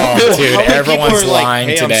 Oh, dude, How many everyone's people are like, lying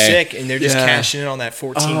hey, today. I'm sick, and they're just Yeah. cashing in on that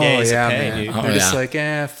 14 days of pay, man. dude. Oh, They're just yeah.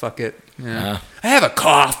 like, fuck it. Yeah. Yeah. I have a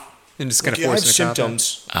cough. And just kind of Yeah, I have forcing a cough out.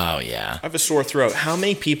 symptoms. Oh yeah. I have a sore throat. How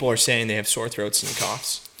many people are saying they have sore throats and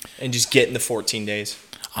coughs and just getting the 14 days?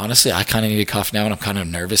 Honestly, I kind of need a cough now, and I'm kind of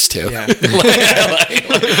nervous too. Yeah. I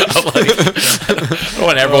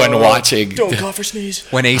want everyone watching. Don't cough or sneeze.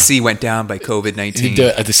 When AC went down by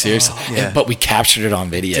COVID-19. The serious, yeah. but we captured it on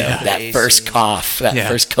video. Yeah. That Amazing. first cough, that Yeah.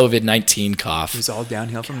 first COVID-19 It cough. was all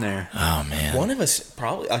downhill from there. Oh man, One of us,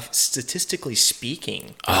 probably statistically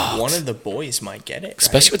speaking, one of the boys might get it.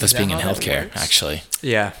 especially right? with us Is that being in how that healththare, works? actually.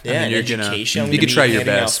 Yeah. Yeah, I mean, and you're gonna, education. I'm you gonna can try be your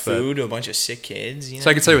handing out best. But, food to a bunch of sick kids. You know? so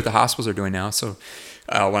I can tell you what the hospitals are doing now. So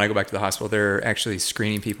when I go back to the hospital, they're actually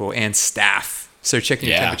screening people and staff. So they're checking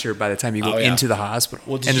your Yeah. temperature by the time you go Oh, yeah. into the hospital.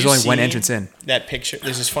 Well, did and there's you only one see entrance in. That picture.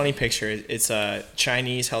 There's this funny picture. It's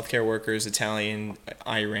Chinese healthcare workers, Italian,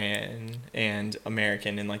 Iran, and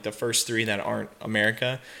American. And like the first three that aren't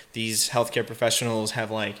America, these healthcare professionals have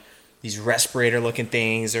like these respirator-looking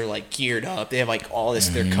things. They're like geared up. They have like all this.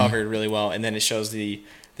 They're covered really well. And then it shows the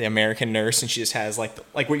American nurse, and she just has like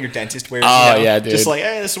what your dentist wears. Oh, you know? yeah, dude. Just like,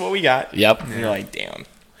 hey, this is what we got. Yep. And you're like, damn.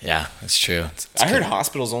 Yeah, that's true. It's I heard good.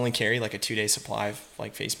 hospitals only carry like a 2-day supply of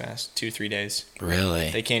like face masks, 2-3 days. Really,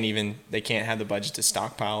 They can't have the budget to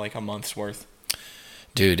stockpile like a month's worth.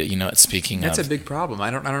 dude. You know, speaking That's of, a big problem. I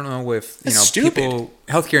don't know if That's stupid. people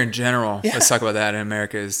healthcare in general. Yeah. Let's talk about that in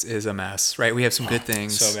America is a mess, right? We have some good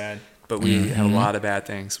things, So bad. but we have a lot of bad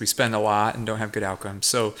things. We spend a lot and don't have good outcomes.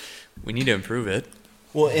 So we need to improve it.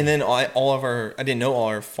 Well, and then I didn't know all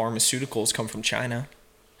our pharmaceuticals come from China.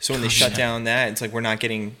 So when they shut down that, it's like we're not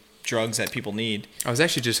getting drugs that people need. I was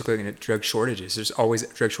actually just looking at drug shortages. There's always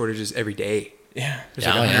drug shortages every day. Yeah. There's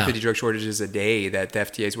Yeah, like oh, yeah. 150 drug shortages a day that the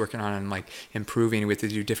FDA is working on and like improving. We have to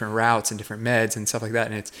do different routes and different meds and stuff like that.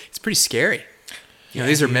 And it's pretty scary. You know,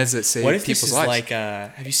 these are meds that save What if this people's is lives. like,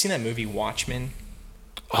 have you seen that movie Watchmen?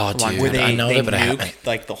 oh, dude, Where they, I know they that, but I nuke haven't.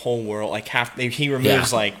 like the whole world, like he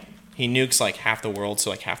removes Yeah. he nukes like half the world, so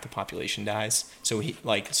like half the population dies. So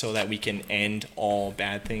so that we can end all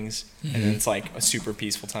bad things, and then it's like a super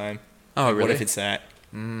peaceful time. Oh, Like, What really? if it's that?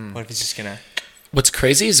 What if it's just gonna? What's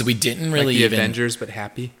crazy is we didn't like really the even. Avengers, but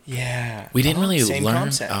happy. Yeah. We didn't really Same learn.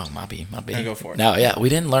 concept. Oh, my B. No, go for it. No, yeah, we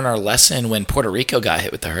didn't learn our lesson when Puerto Rico got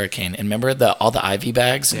hit with the hurricane. And remember all the IV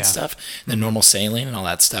bags and Yeah. stuff, the normal saline and all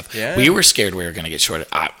that stuff. Yeah. We were scared we were going to get shorted.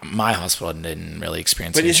 My hospital didn't really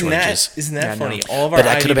experience But any isn't shortages. that Yeah, no. funny? All of our But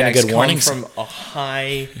that IV could have been a bags good warning come from a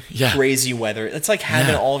high, Yeah. crazy weather. It's like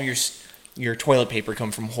having Yeah. all of your toilet paper come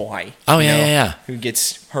from Hawaii. Oh, you yeah, know, yeah, yeah. Who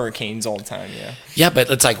gets hurricanes all the time? Yeah. Yeah, but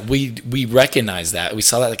it's like we recognized that we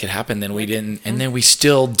saw that it could happen, then we didn't, and then we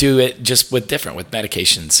still do it just with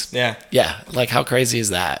medications. Yeah. Yeah, like how crazy is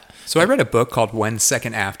that? So I read a book called 1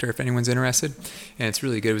 Second After, if anyone's interested, and it's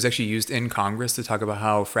really good. It was actually used in Congress to talk about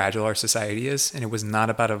how fragile our society is, and it was not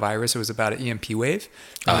about a virus. It was about an EMP wave,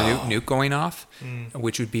 from a nuke going off,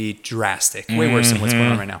 which would be drastic, way worse than what's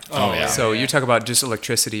going on right now. Oh, yeah. So you talk about just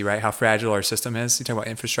electricity, right? How fragile our system is. You talk about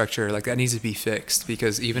infrastructure, like that needs to be fixed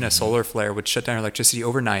because even a solar flare would shut down electricity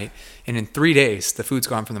overnight, and in 3 days, the food's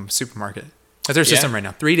gone from the supermarket. That's our system right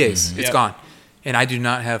now. 3 days, it's Yep. gone. And I do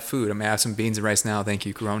not have food. I mean, I have some beans and rice now. Thank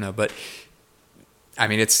you, Corona. But I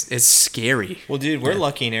mean, it's scary. Well, dude, we're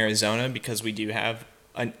lucky in Arizona because we do have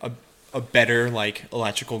a better like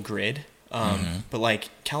electrical grid. But like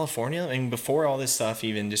California, I mean, before all this stuff,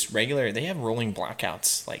 even just regular, they have rolling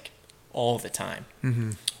blackouts like all the time.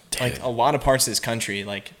 Like a lot of parts of this country,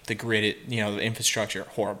 like the grid, the infrastructure,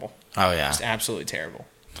 horrible. Oh yeah, Just absolutely terrible.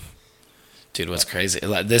 dude, what's crazy?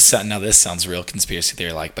 Like, this sounds real conspiracy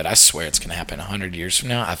theory like, but I swear it's gonna happen 100 years from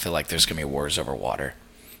now. I feel like there's gonna be wars over water,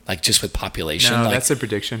 like just with population. No, like, that's a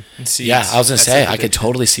prediction. And seeds. yeah, I was gonna That's say a I could prediction.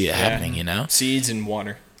 totally see it Yeah. happening. You know? Seeds and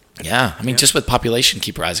water. Yeah, I mean, just with population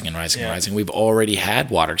keep rising and rising and Yeah. rising, we've already had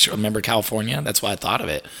water. Remember California? That's why I thought of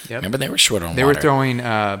it. Yep. Remember they were short on They water. were throwing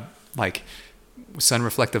like sun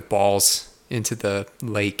reflective balls into the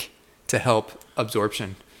lake to help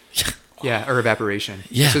absorption. Yeah, or evaporation.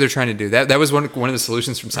 Yeah. That's what they're trying to do. That was one of the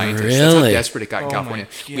solutions from scientists. That's how Really? desperate it got in Oh California.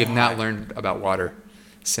 my We have not God. learned about water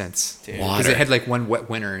since. Dude. Because Water. they had like one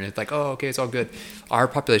wet winter and it's like, oh, okay, it's all good. Our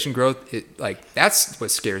population growth, that's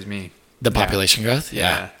what scares me. The population growth?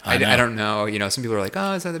 Yeah. I know. I don't know. Some people are like,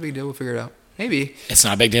 oh, it's not that big a deal. We'll figure it out. Maybe. It's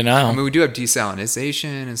not a big deal I now. mean, we do have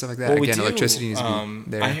desalinization and stuff like that. Well, we Again, do, electricity needs to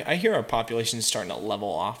be there. I hear our population is starting to level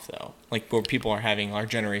off though. Like where our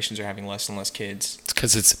generations are having less and less kids. It's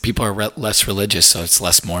because people are less religious, so it's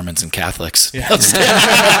less Mormons and Catholics. Yeah.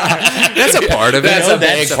 That's a part of it. That's a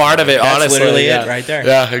big part of it, That's honestly. literally yeah. it right there.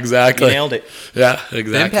 Yeah, exactly. You nailed it. Yeah, exactly.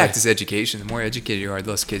 The impact is education. The more educated you are,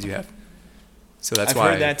 the less kids you have. So that's I've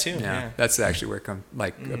why heard that too, yeah. That's actually where it comes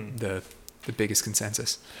the biggest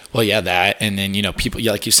consensus. Well, yeah, that, and then people,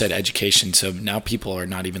 like you said, education. So now people are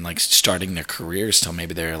not even like starting their careers till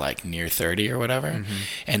maybe they're like near 30 or whatever,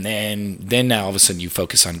 and then now all of a sudden you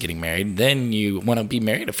focus on getting married. Then you want to be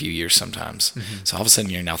married a few years sometimes. So all of a sudden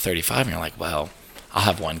you're now 35, and you're like, well, I'll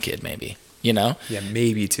have one kid maybe. Yeah,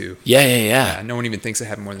 maybe two. Yeah. No one even thinks of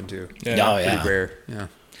having more than two. Yeah. Oh, Pretty yeah. rare. Yeah.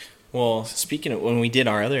 Well, speaking of when we did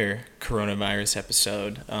our other coronavirus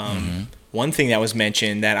episode, one thing that was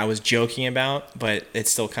mentioned that I was joking about, but it's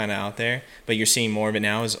still kind of out there, but you're seeing more of it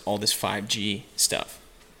now, is all this 5G stuff.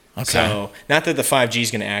 Okay. So, not that the 5G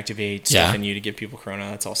is going to activate stuff Yeah. in you to give people corona.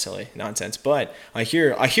 That's all silly nonsense. But I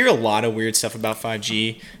hear a lot of weird stuff about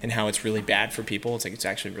 5G and how it's really bad for people. It's like it's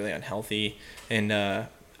actually really unhealthy, and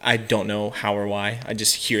I don't know how or why. I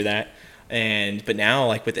just hear that. But now,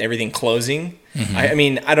 like with everything closing, I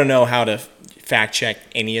mean, I don't know how to fact check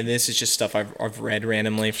any of this. It's just stuff I've read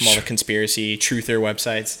randomly from all the conspiracy truther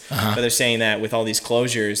websites. But they're saying that with all these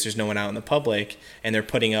closures, there's no one out in the public, and they're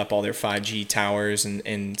putting up all their 5G towers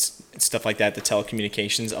and stuff like that, the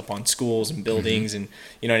telecommunications up on schools and buildings, and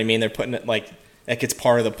you know what I mean. They're putting it like it's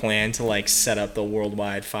part of the plan to like set up the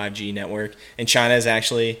worldwide 5G network. And China is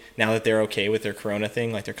actually, now that they're okay with their corona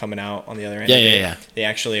thing, like they're coming out on the other end. Yeah, of it, yeah. They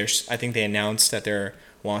actually are. I think they announced that they're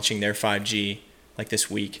launching their 5G like this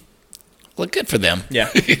week. Well, good for them. Yeah.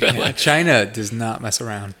 China does not mess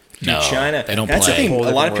around. No, China. they don't That's play. the thing. Whole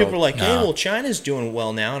A lot of different people are like, "Hey, No. well, China's doing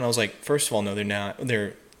well now," and I was like, first of all, no, they're not.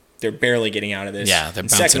 They're barely getting out of this. Yeah, they're And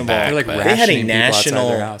bouncing second of back, all, They're like but- they had a rationing people outside national.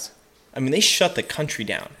 their house. I mean, they shut the country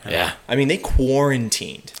down. Yeah. I mean, they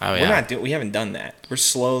quarantined. Oh, We're yeah. not. We haven't done that. We're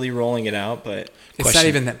slowly rolling it out, but It's Question. not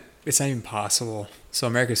even that. It's not even possible. So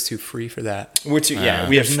America's too free for that. we're too. Yeah,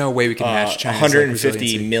 we have There's no way we can match China's, like, 150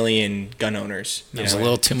 resiliency. million gun owners. You There's know, a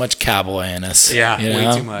little too much cowboy in us. Yeah, you way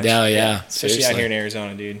know? too much. Yeah. especially out seriously. here in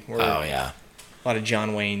Arizona, dude. We're Oh yeah. a lot of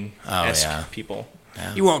John Wayne esque people.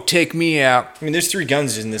 You won't take me out. I mean, there's 3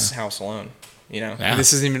 guns in this house alone. You know. Yeah.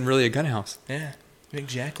 This isn't even really a gun house. Yeah.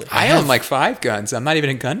 Exactly. I own like 5 guns. I'm not even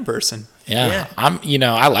a gun person. Yeah.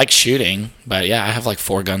 Yeah. I like shooting, but yeah, I have like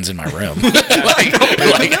 4 guns in my room.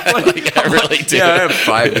 I really do. Yeah, I have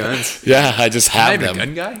 5 guns. Yeah, I just I'm have not even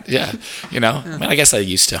them. a gun guy. Yeah, I mean, I guess I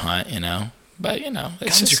used to hunt, but it's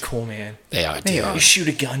Guns just are cool, man. they are. They dude. are. You shoot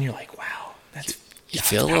a gun, you're like, wow, that's You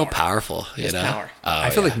feel a little powerful, It's power. Oh, I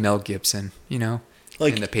feel yeah. like Mel Gibson,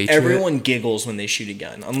 like in The Patriot. everyone giggles when they shoot a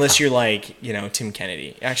gun, unless you're like, Tim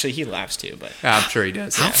Kennedy. Actually, he laughs too, but I'm sure he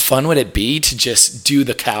does. How fun would it be to just do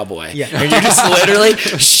the cowboy? Yeah. And you're just literally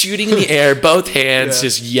shooting in the air, both hands,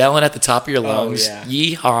 just yelling at the top of your lungs, yeah.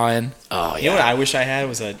 yee-hawing. Oh, you know what yeah. I wish I had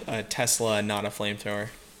was a Tesla, not a flamethrower.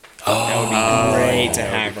 That would be great to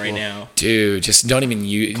have right now. Dude, just don't even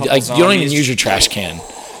use, Couple you don't even zombies. use your trash can.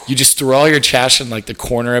 You just throw all your trash in like the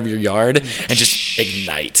corner of your yard and just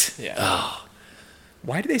ignite. Yeah.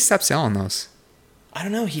 Why did they stop selling those? I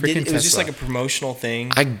don't know. He Freaking did. It was just Tesla. like a promotional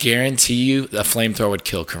thing. I guarantee you a flamethrower would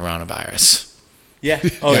kill coronavirus. Yeah.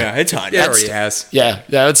 Oh yeah, it's hot. Yeah, it That's- already has. Yeah,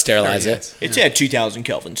 that would sterilize Already it. has. It's at 2,000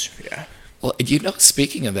 kelvins. Yeah. Well,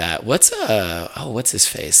 speaking of that, what's his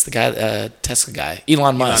face? The guy, Tesla guy,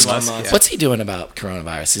 Elon Musk. Musk, yeah. What's he doing about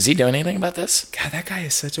coronavirus? Is he doing anything about this? God, that guy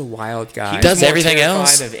is such a wild guy. He does was more everything terrified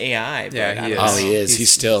else. of AI. But Yeah, I he don't is. know. Oh, he is. He's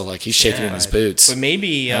still like he's shaking in his boots. But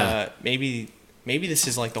maybe, maybe this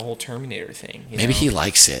is like the whole Terminator thing. Maybe he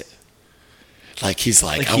likes it. Like he's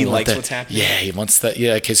like, Like I he want likes that- what's happening? Yeah, he wants that.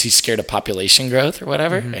 Yeah, because he's scared of population growth or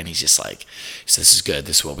whatever, and he's just like, this is good.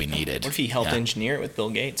 This is what we needed. What if he helped Yeah. engineer it with Bill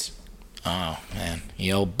Gates? Oh man,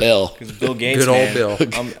 you old Bill. Because Bill Gates, Good old man, Bill.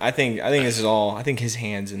 I think this is all. I think his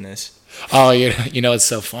hands in this. Oh, you know it's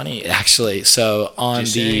so funny actually. So on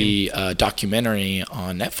Just the documentary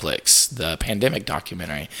on Netflix, the pandemic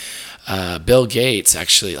documentary, Bill Gates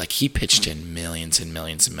actually, like, he pitched in millions and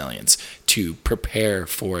millions and millions to prepare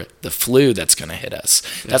for the flu that's going to hit us.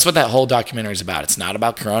 Yeah. That's what that whole documentary is about. It's not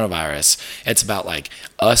about coronavirus. It's about, like,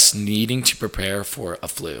 us needing to prepare for a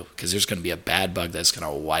flu because there's going to be a bad bug that's going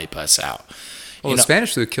to wipe us out. Well, the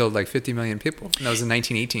Spanish flu killed like 50 million people. And that was in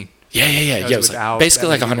 1918. Yeah. It was like basically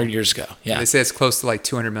like 100 years ago. Yeah. They say it's close to like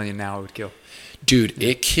 200 million now it would kill. Dude,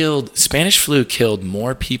 Spanish flu killed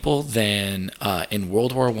more people than in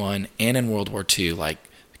World War I and in World War II, like,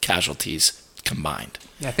 casualties combined.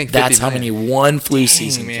 Yeah, I think that's how many one flu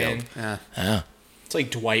season man. killed. Yeah. It's like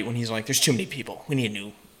Dwight when he's like, there's too many people. We need a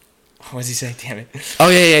new... What does he say? Damn it. Oh,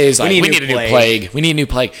 yeah. He's like, we need a new plague. We need a new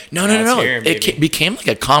plague. No. Here, it became like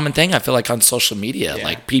a common thing, I feel like, on social media,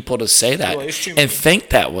 like people to say that and think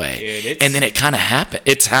that way. Dude, and then it kind of happened.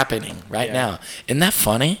 It's happening right now. Isn't that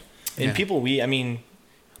funny? And people,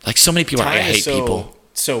 like, so many people, I hate people.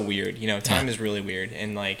 So weird. Time is really weird.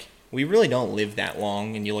 And, like, we really don't live that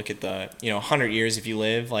long. And you look at the, 100 years if you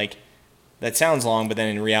live, like, that sounds long, but then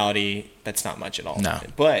in reality, that's not much at all. No.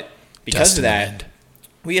 But because of that,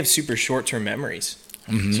 we have super short-term memories.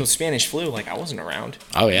 Mm-hmm. So Spanish flu, like, I wasn't around.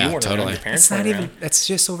 Oh, yeah, you weren't totally. Around. Your parents weren't around. That's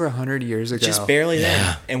just over 100 years ago. Just barely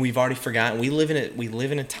then. And we've already forgotten. We live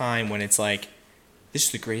in a time when it's like, this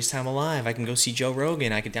is the greatest time alive. I can go see Joe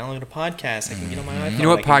Rogan. I can download a podcast. I can get on my iPhone. You know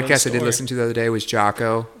what podcast I did listen to the other day was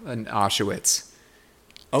Jocko and Auschwitz.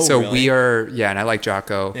 Oh, so really? we are, and I like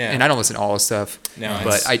Jocko. Yeah. And I don't listen to all his stuff. No,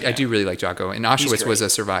 but I do really like Jocko. And Auschwitz was a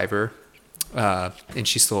survivor, and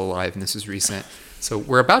she's still alive, and this is recent. So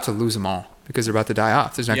we're about to lose them all because they're about to die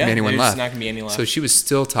off. There's not going to be anyone left. There's not going to be any left. So she was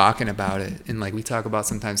still talking about it. And, like, we talk about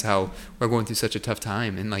sometimes how we're going through such a tough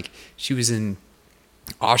time. And, like, she was in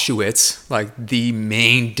Auschwitz, like the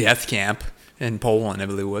main death camp in Poland, I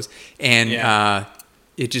believe it was. And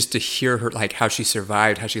it just to hear her, like, how she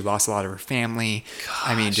survived, how she lost a lot of her family. Gosh.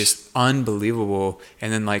 I mean, just unbelievable.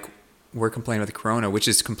 And then, like, we're complaining about the corona, which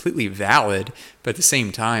is completely valid. But at the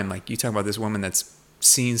same time, like, you talk about this woman that's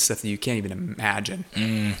seen stuff that you can't even imagine.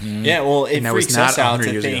 Mm-hmm. Yeah, well, it freaks us out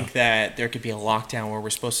to think that there could be a lockdown where we're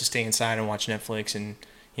supposed to stay inside and watch Netflix and,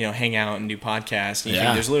 hang out and do podcasts. And you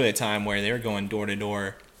think there's literally a time where they were going door to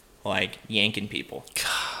door, like, yanking people.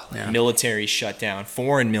 Military shutdown,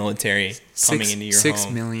 foreign military coming into your home. 6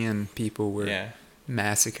 million people were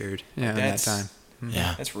massacred in that time.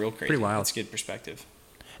 Yeah, that's real crazy. Pretty wild. That's good perspective.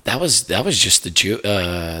 That was just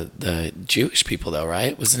the Jewish people, though,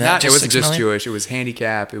 right? Wasn't that? It wasn't just Jewish. It was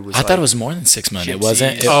handicap. It was. I thought it was more than 6 million. It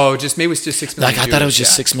wasn't. Maybe it was just 6 million. Like, I thought it was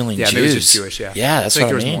just 6 million Jews. Yeah, maybe it was just Jewish. Yeah, that's what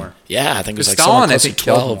I mean. More. Yeah, I think it was like Stalin, close to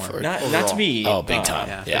 12. Not to be big time.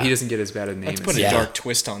 Yeah. But he doesn't get as bad a name. Let's put a dark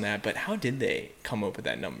twist on that. But how did they come up with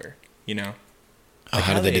that number? Like,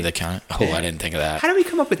 how did they do the count? I didn't think of that. How do we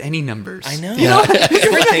come up with any numbers? I know. You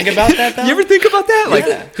ever think about that, though? You ever think about that?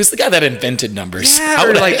 Like, who's the guy that invented numbers? Yeah, I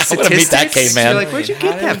would like meet that caveman. You're like, where'd you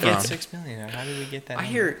get that from? Get 6 million? How did we get that?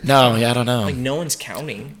 I don't know. Like, no one's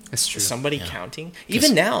counting. That's true. Is somebody counting?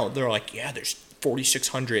 Even now, they're like, there's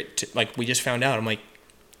 4,600. Like, we just found out. I'm like,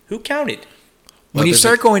 who counted? When you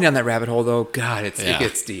start going down that rabbit hole, though, God, it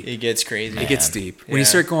gets deep. It gets crazy. It gets deep. When you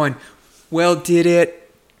start going, well, did it?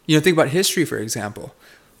 Think about history, for example.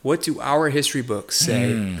 What do our history books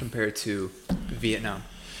say compared to Vietnam?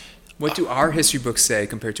 What do our history books say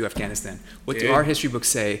compared to Afghanistan? What do our history books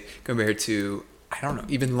say compared to, I don't know,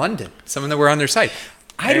 even London? Someone that were on their side.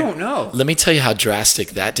 I don't know. Let me tell you how drastic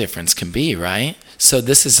that difference can be, right? So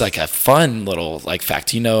this is like a fun little like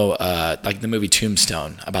fact. Like the movie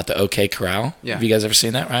Tombstone about the OK Corral. Yeah. Have you guys ever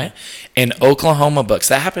seen that, right? In Oklahoma books,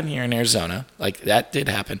 that happened here in Arizona. Like, that did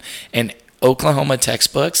happen. And Oklahoma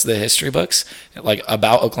textbooks, the history books, like,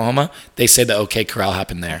 about Oklahoma, they say the OK Corral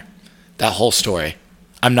happened there. That whole story.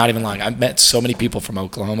 I'm not even lying. I've met so many people from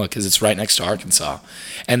Oklahoma because it's right next to Arkansas.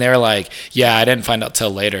 And they're like, I didn't find out till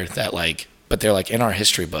later that, like, but they're like, in our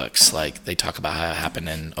history books, like, they talk about how it happened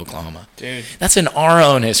in Oklahoma. Dude. That's in our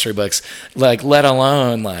own history books, like, let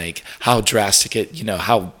alone, like, how drastic it,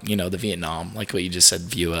 how, the Vietnam, like what you just said,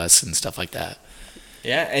 view us and stuff like that.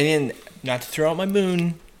 Yeah, and then, not to throw out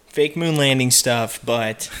my fake moon landing stuff,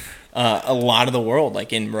 but a lot of the world,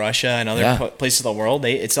 like in Russia and other places of the world,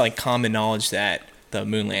 it's like common knowledge that the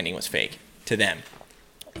moon landing was fake to them.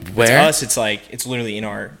 Where? To us, it's like, it's literally in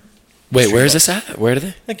our... Wait, where is this at? Where do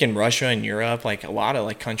they? Like in Russia and Europe, like a lot of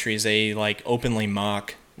like countries, they like openly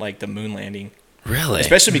mock like the moon landing. Really?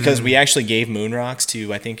 Especially because we actually gave moon rocks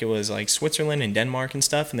to, I think it was like Switzerland and Denmark and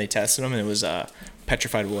stuff, and they tested them, and it was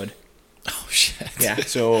petrified wood. Oh, shit. Yeah,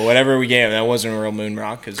 so whatever we gave, that wasn't a real moon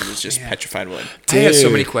rock because it was just petrified wood. Dude. I have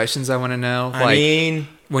so many questions I want to know. I mean,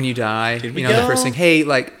 when you die, the first thing, hey,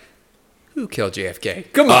 like, who killed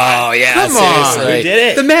JFK? Come on. Oh, yeah, Come on. seriously. Who did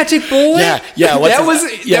it? The magic bullet? Yeah, what's that his-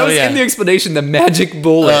 was yeah, that was yeah. in the explanation, the magic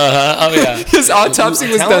bullet. Oh yeah. His autopsy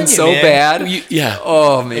was telling done you, so man. bad. Yeah.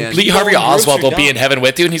 Oh man. Lee Harvey Going grocery Oswald will be dump. in heaven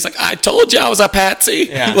with you, and he's like, "I told you I was a patsy."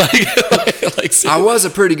 Yeah. like I was a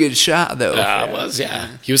pretty good shot though. I was,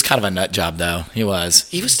 yeah. He was kind of a nut job, though. He was.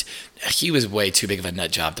 He was way too big of a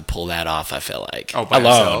nut job to pull that off. I feel like Oh, by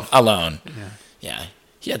himself? alone. Yeah.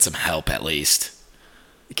 He had some help at least.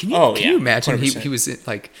 Can you Oh, can yeah, you imagine 100%. he was in,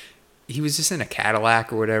 like he was just in a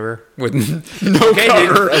Cadillac or whatever with no Okay,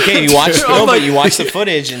 cover. dude. Okay, you watch. I'm No, but like- you watch the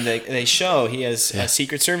footage, and they show he has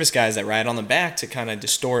Secret Service guys that ride on the back to kind of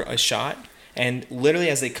distort a shot. And literally,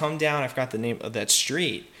 as they come down, I forgot the name of that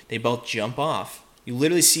street. They both jump off. You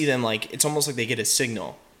literally see them like it's almost like they get a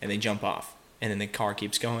signal and they jump off, and then the car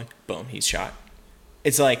keeps going. Boom, he's shot.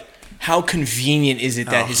 It's like, how convenient is it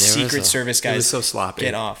that Oh, his there was Secret a- Service it guys was so sloppy.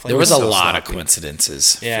 get off? Like, There was was a so lot of sloppy.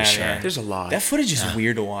 coincidences, Yeah, for sure. man. There's a lot. That footage is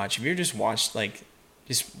weird to watch. If you just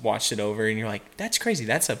watched it over and you're like, that's crazy.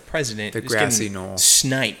 That's a president. The just getting grassy knoll.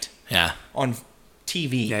 sniped Yeah. on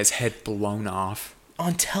TV, Yeah, his head blown off.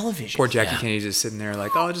 on television. Poor Jackie Yeah. Kennedy just sitting there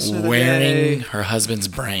like, oh, just another Wearing day. her husband's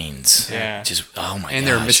brains. Yeah. Just, oh my god. And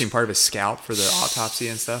they were missing part of his scalp for the autopsy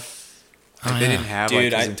and stuff. Like, Oh, they yeah. didn't have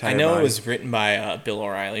Dude, like his entire I know body. it was written by Bill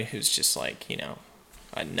O'Reilly, who's just like,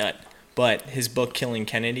 a nut. But his book, Killing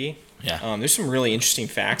Kennedy, Yeah. there's some really interesting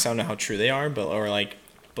facts. I don't know how true they are,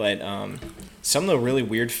 but some of the really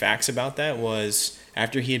weird facts about that was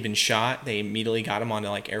after he had been shot, they immediately got him onto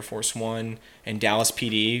like Air Force One and Dallas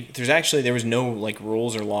PD. There was no like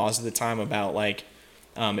rules or laws at the time about like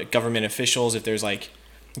government officials. If there's like,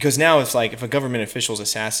 because now it's like if a government official is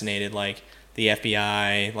assassinated, like the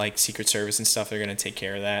FBI, like Secret Service and stuff, they're gonna take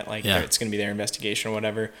care of that. Like Yeah. it's gonna be their investigation or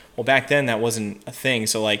whatever. Well, back then that wasn't a thing.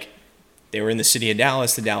 So like they were in the city of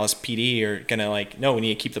Dallas. The Dallas PD are gonna like, no, we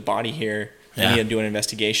need to keep the body here. We Yeah. need to do an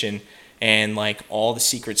investigation. And like all the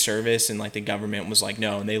Secret Service and like the government was like,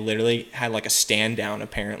 no. And they literally had like a stand down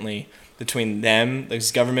apparently between them,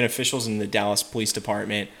 those government officials, and the Dallas Police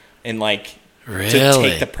Department, and like to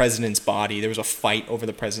Really? take the president's body. There was a fight over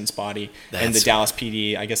the president's body, and the That's- Dallas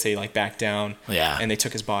PD, I guess they like backed down. Yeah. And they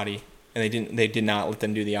took his body, and they did not let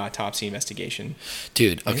them do the autopsy investigation.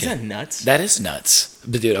 Dude, okay. Isn't that nuts? That is nuts.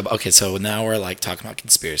 But dude, okay, so now we're like talking about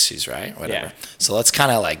conspiracies, right? Whatever. Yeah. So let's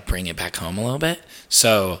kind of like bring it back home a little bit.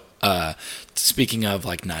 So, speaking of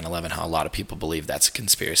like 9/11, how a lot of people believe that's a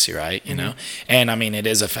conspiracy, right? You know? And I mean, it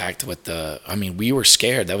is a fact with we were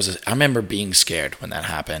scared. I remember being scared when that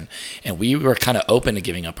happened. And we were kind of open to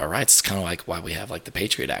giving up our rights. It's kind of like why we have like the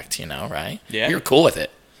Patriot Act, right? Yeah. We were cool with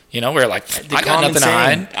it. We were like, The I got common nothing to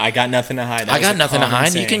saying, hide. I got nothing to hide. That I was got the nothing to common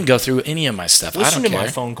hide. saying. You can go through any of my stuff. I Listen don't to care.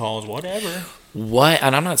 my phone calls, whatever. What,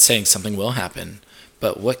 and I'm not saying something will happen,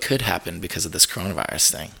 but what could happen because of this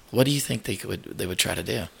coronavirus thing? What do you think they would try to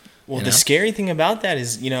do? Well, You the know? scary thing about that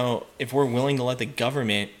is, if we're willing to let the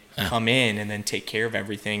government come in and then take care of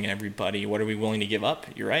everything and everybody, what are we willing to give up?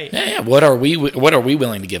 You're right. Yeah. What are we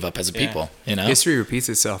willing to give up as a Yeah. people? History repeats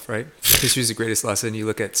itself, right? History is the greatest lesson. You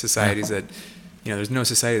look at societies that, there's no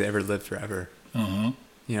society that ever lived forever.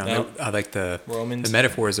 Yeah. I like the Romans. The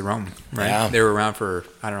metaphor is the Rome, right? Yeah. They were around for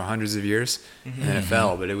hundreds of years, and then it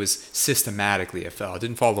fell. But it was systematically it fell. It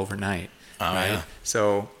didn't fall overnight, right? yeah.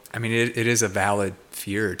 So I mean, it is a valid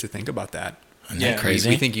fear to think about that. Isn't Yeah. that crazy?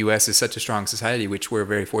 We think U.S. is such a strong society, which we're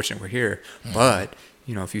very fortunate we're here. But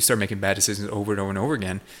if you start making bad decisions over and over and over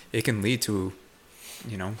again, it can lead to,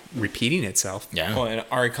 repeating itself. yeah. Well, and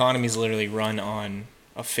our economy is literally run on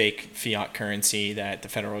a fake fiat currency that the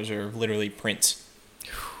Federal Reserve literally prints.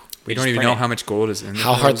 We just don't even print know it. how much gold is in.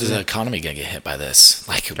 How hard is is the economy gonna get hit by this?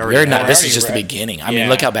 Like already we're not. happened. This is just the Already beginning. I Yeah. mean,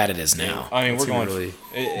 look how bad it is now. I mean, It's we're going. really-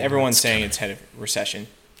 Everyone's saying it's headed recession.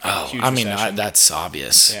 Oh, Huge I mean, recession. that's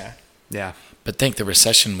obvious. Yeah. Yeah. But think the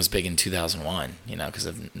recession was big in 2001, because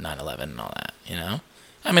of 9/11 and all that,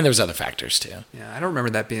 I mean, there was other factors too. Yeah, I don't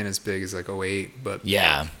remember that being as big as like 08, but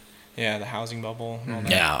Yeah. Yeah, the housing bubble and all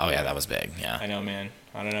that. Yeah. Oh, yeah, that was big. I Yeah. know, man.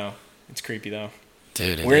 I don't know. It's creepy though.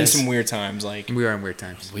 Dude, it We're in is. some weird times. Like, we are in weird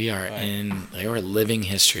times. We are we're living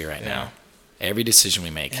history right Yeah. now. Every decision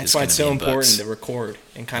we make that's is why going it's to be so in books. important to record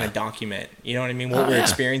and kind of document. You know what I mean? What Oh, we're yeah.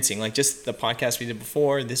 experiencing, like just the podcast we did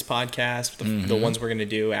before, this podcast, the Mm-hmm. ones we're gonna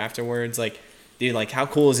do afterwards. Like, dude, like how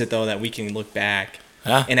cool is it though that we can look back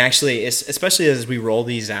Yeah. and actually, especially as we roll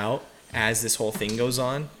these out, as this whole thing goes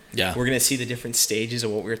on. Yeah. We're gonna see the different stages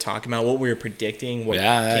of what we were talking about, what we were predicting, what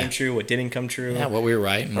Yeah. came true, what didn't come true. Yeah, what we were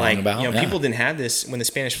right and like, wrong about. Yeah. people didn't have this when the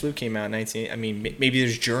Spanish flu came out in 19. I mean, maybe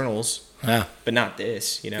there's journals, Yeah. but not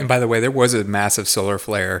this. And by the way, there was a massive solar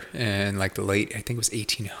flare in like the late, I think it was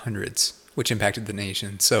 1800s. which impacted the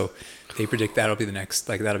nation. So they predict that'll be the next,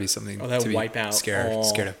 like that'll be something Oh, that to would be wipe out scared all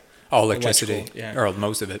of. All electricity, electrical, yeah. or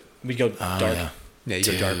most of it. We'd go Oh, dark. yeah. Yeah, you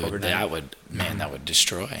Dude, go dark overnight. that would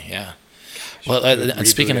destroy. Yeah. Well, Reboot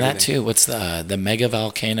speaking of that everything. too, what's the mega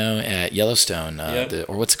volcano at Yellowstone? Yep.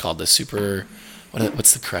 Or what's it called? The super.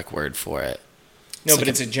 What's the correct word for it? No, It's but like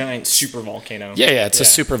it's a giant super volcano. Yeah, it's a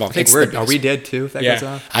super I volcano. think It's we're, the are we biggest- dead too if that Yeah. goes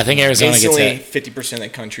off? I think Arizona gets Instantly, it. 50% of the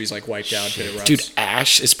country's like wiped out if it erupts. Dude,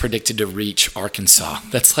 ash is predicted to reach Arkansas.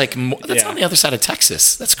 That's like that's Yeah. on the other side of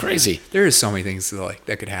Texas. That's crazy. There is so many things like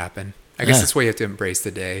that could happen. I guess Yeah. that's why you have to embrace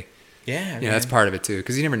the day. yeah, Yeah, that's part of it too,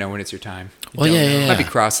 because you never know when it's your time. You Well, don't yeah, know. yeah, Might be yeah.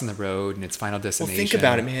 crossing the road and it's final Well, destination. think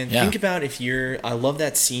about it, man. Yeah. Think about if you're. I love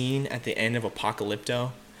that scene at the end of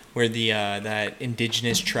Apocalypto, where the that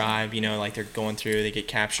indigenous tribe, you know, like they're going through, they get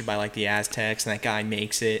captured by like the Aztecs, and that guy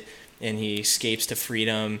makes it, and he escapes to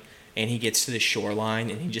freedom, and he gets to the shoreline,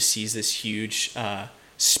 and he just sees this huge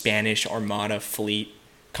Spanish Armada fleet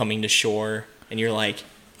coming to shore, and you're like,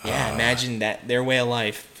 yeah, imagine that their way of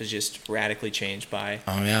life was just radically changed by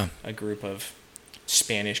Oh yeah. a group of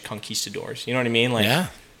Spanish conquistadors. You know what I mean? Like, Yeah.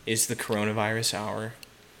 is the coronavirus our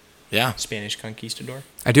Yeah. Spanish conquistador?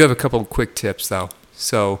 I do have a couple quick tips though.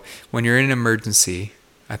 So when you're in an emergency,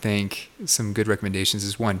 I think some good recommendations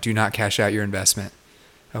is one, do not cash out your investment.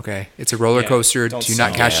 Okay, it's a roller Yeah, coaster. don't Do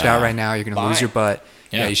not sell. cash it out Yeah. right now. You're gonna Buy. lose your butt.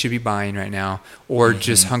 Yeah. Yeah, you should be buying right now, or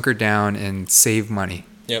just hunker down and save money.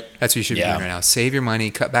 Yep. That's what you should be Yeah. doing right now. Save your money,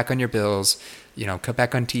 cut back on your bills, cut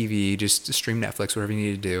back on TV, just stream Netflix, whatever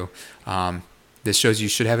you need to do. This shows you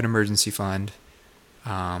should have an emergency fund.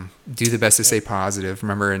 Do the best to stay positive.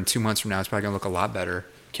 Remember, in 2 months from now, it's probably going to look a lot better.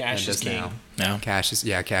 Cash than it is does king. now.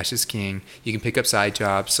 Yeah. Cash is king. You can pick up side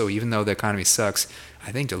jobs. So even though the economy sucks,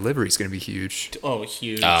 I think delivery is going to be huge. Oh,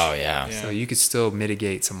 huge. Oh, yeah. So you could still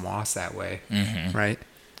mitigate some loss that way, right?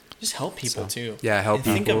 Just help people So, too. yeah, help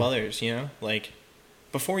and think of people. others. You know, like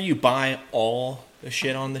before you buy all the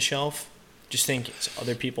shit on the shelf, just think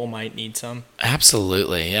other people might need some.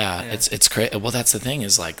 Absolutely, yeah. Yeah. It's crazy. Well, that's the thing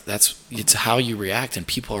is like it's how you react, and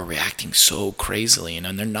people are reacting so crazily,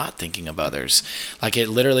 and they're not thinking of others. Like it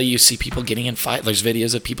literally, you see people getting in fight. There's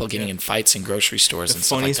videos of people getting in fights in grocery stores The and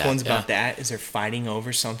stuff like funniest that. ones yeah. about that is they're fighting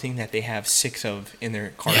over something that they have 6 of in their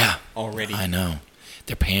cart Yeah, already. I know.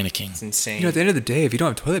 They're panicking. It's insane. At the end of the day, if you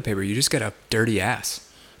don't have toilet paper, you just got a dirty ass.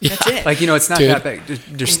 That's it. Like, it's not Dude. that bad.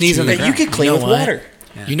 They're sneezing on the that you ground. could clean You know with what? water.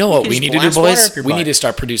 You know what You we can need just to do, blast water boys? up your We butt. need to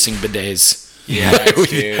start producing bidets. Yeah, we,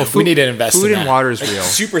 dude. we need to invest Food in and that. water is Like real.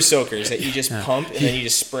 super soakers that you just pump and then you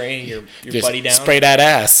just spray your Just buddy down. spray that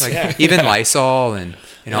ass. Like Yeah. even Lysol and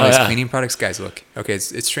all Oh, these yeah. cleaning products, guys. Look, okay,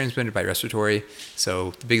 it's transmitted by respiratory.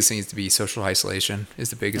 So the biggest thing is to be social isolation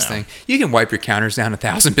is the biggest Yeah. thing. You can wipe your counters down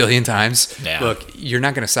 1,000 billion times. Yeah. Look, you're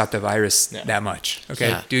not going to stop the virus No. that much. Okay,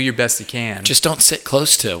 Yeah. do your best you can. Just don't sit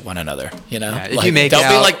close to one another. You know, Yeah, if Like, you make don't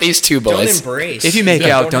be out- like these two Don't boys. embrace. if you make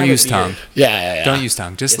Yeah. out, Don't don't have a use beard. tongue. Yeah. Don't use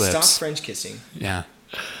tongue, just Yeah, lips. stop French kissing. Yeah.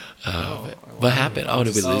 What happened? Oh,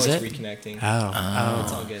 did we lose it's it? reconnecting. Oh.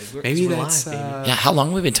 It's all good. Maybe we're that's. live, Yeah. How long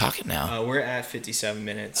have we been talking now? baby. We're at 57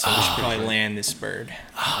 minutes, so we should probably land this bird.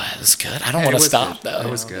 Oh, that was good. I don't Hey, want it to was stop good. though. It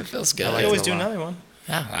was good. It feels I good. We liked can always it a do lot. another one.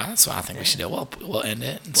 Yeah, that's what I think we should do. We'll end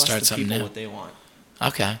it and Bless start the something people new. what they want.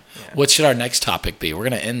 Okay. Yeah. What should our next topic be? We're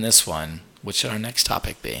gonna end this one. What should our next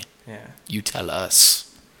topic be? Yeah. You tell us.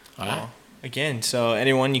 All right. Well, again, so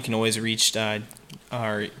anyone, you can always reach our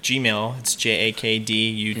Gmail. It's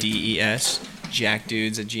JAKDUDES,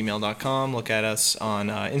 jackdudes@gmail.com. Look at us on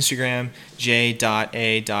Instagram,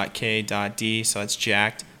 j.a.k.d. So it's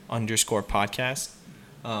jacked_podcast.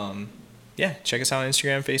 Yeah, check us out on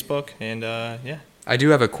Instagram, Facebook, and yeah. I do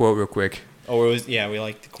have a quote real quick. Oh, we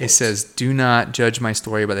like the It quotes. says, "Do not judge my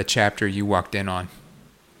story by the chapter you walked in on."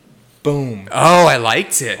 boom. Oh, I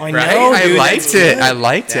liked it. I right? know, I dude, liked that's it. good. I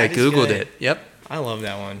liked it. I That is googled good. it. Yep. I love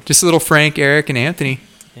that one. Just a little Frank, Eric, and Anthony.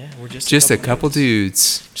 Yeah, we're just A couple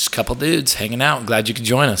dudes. Just a couple dudes hanging out. Glad you could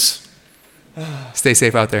join us. Stay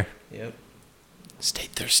safe out there. Yep. Stay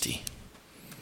thirsty.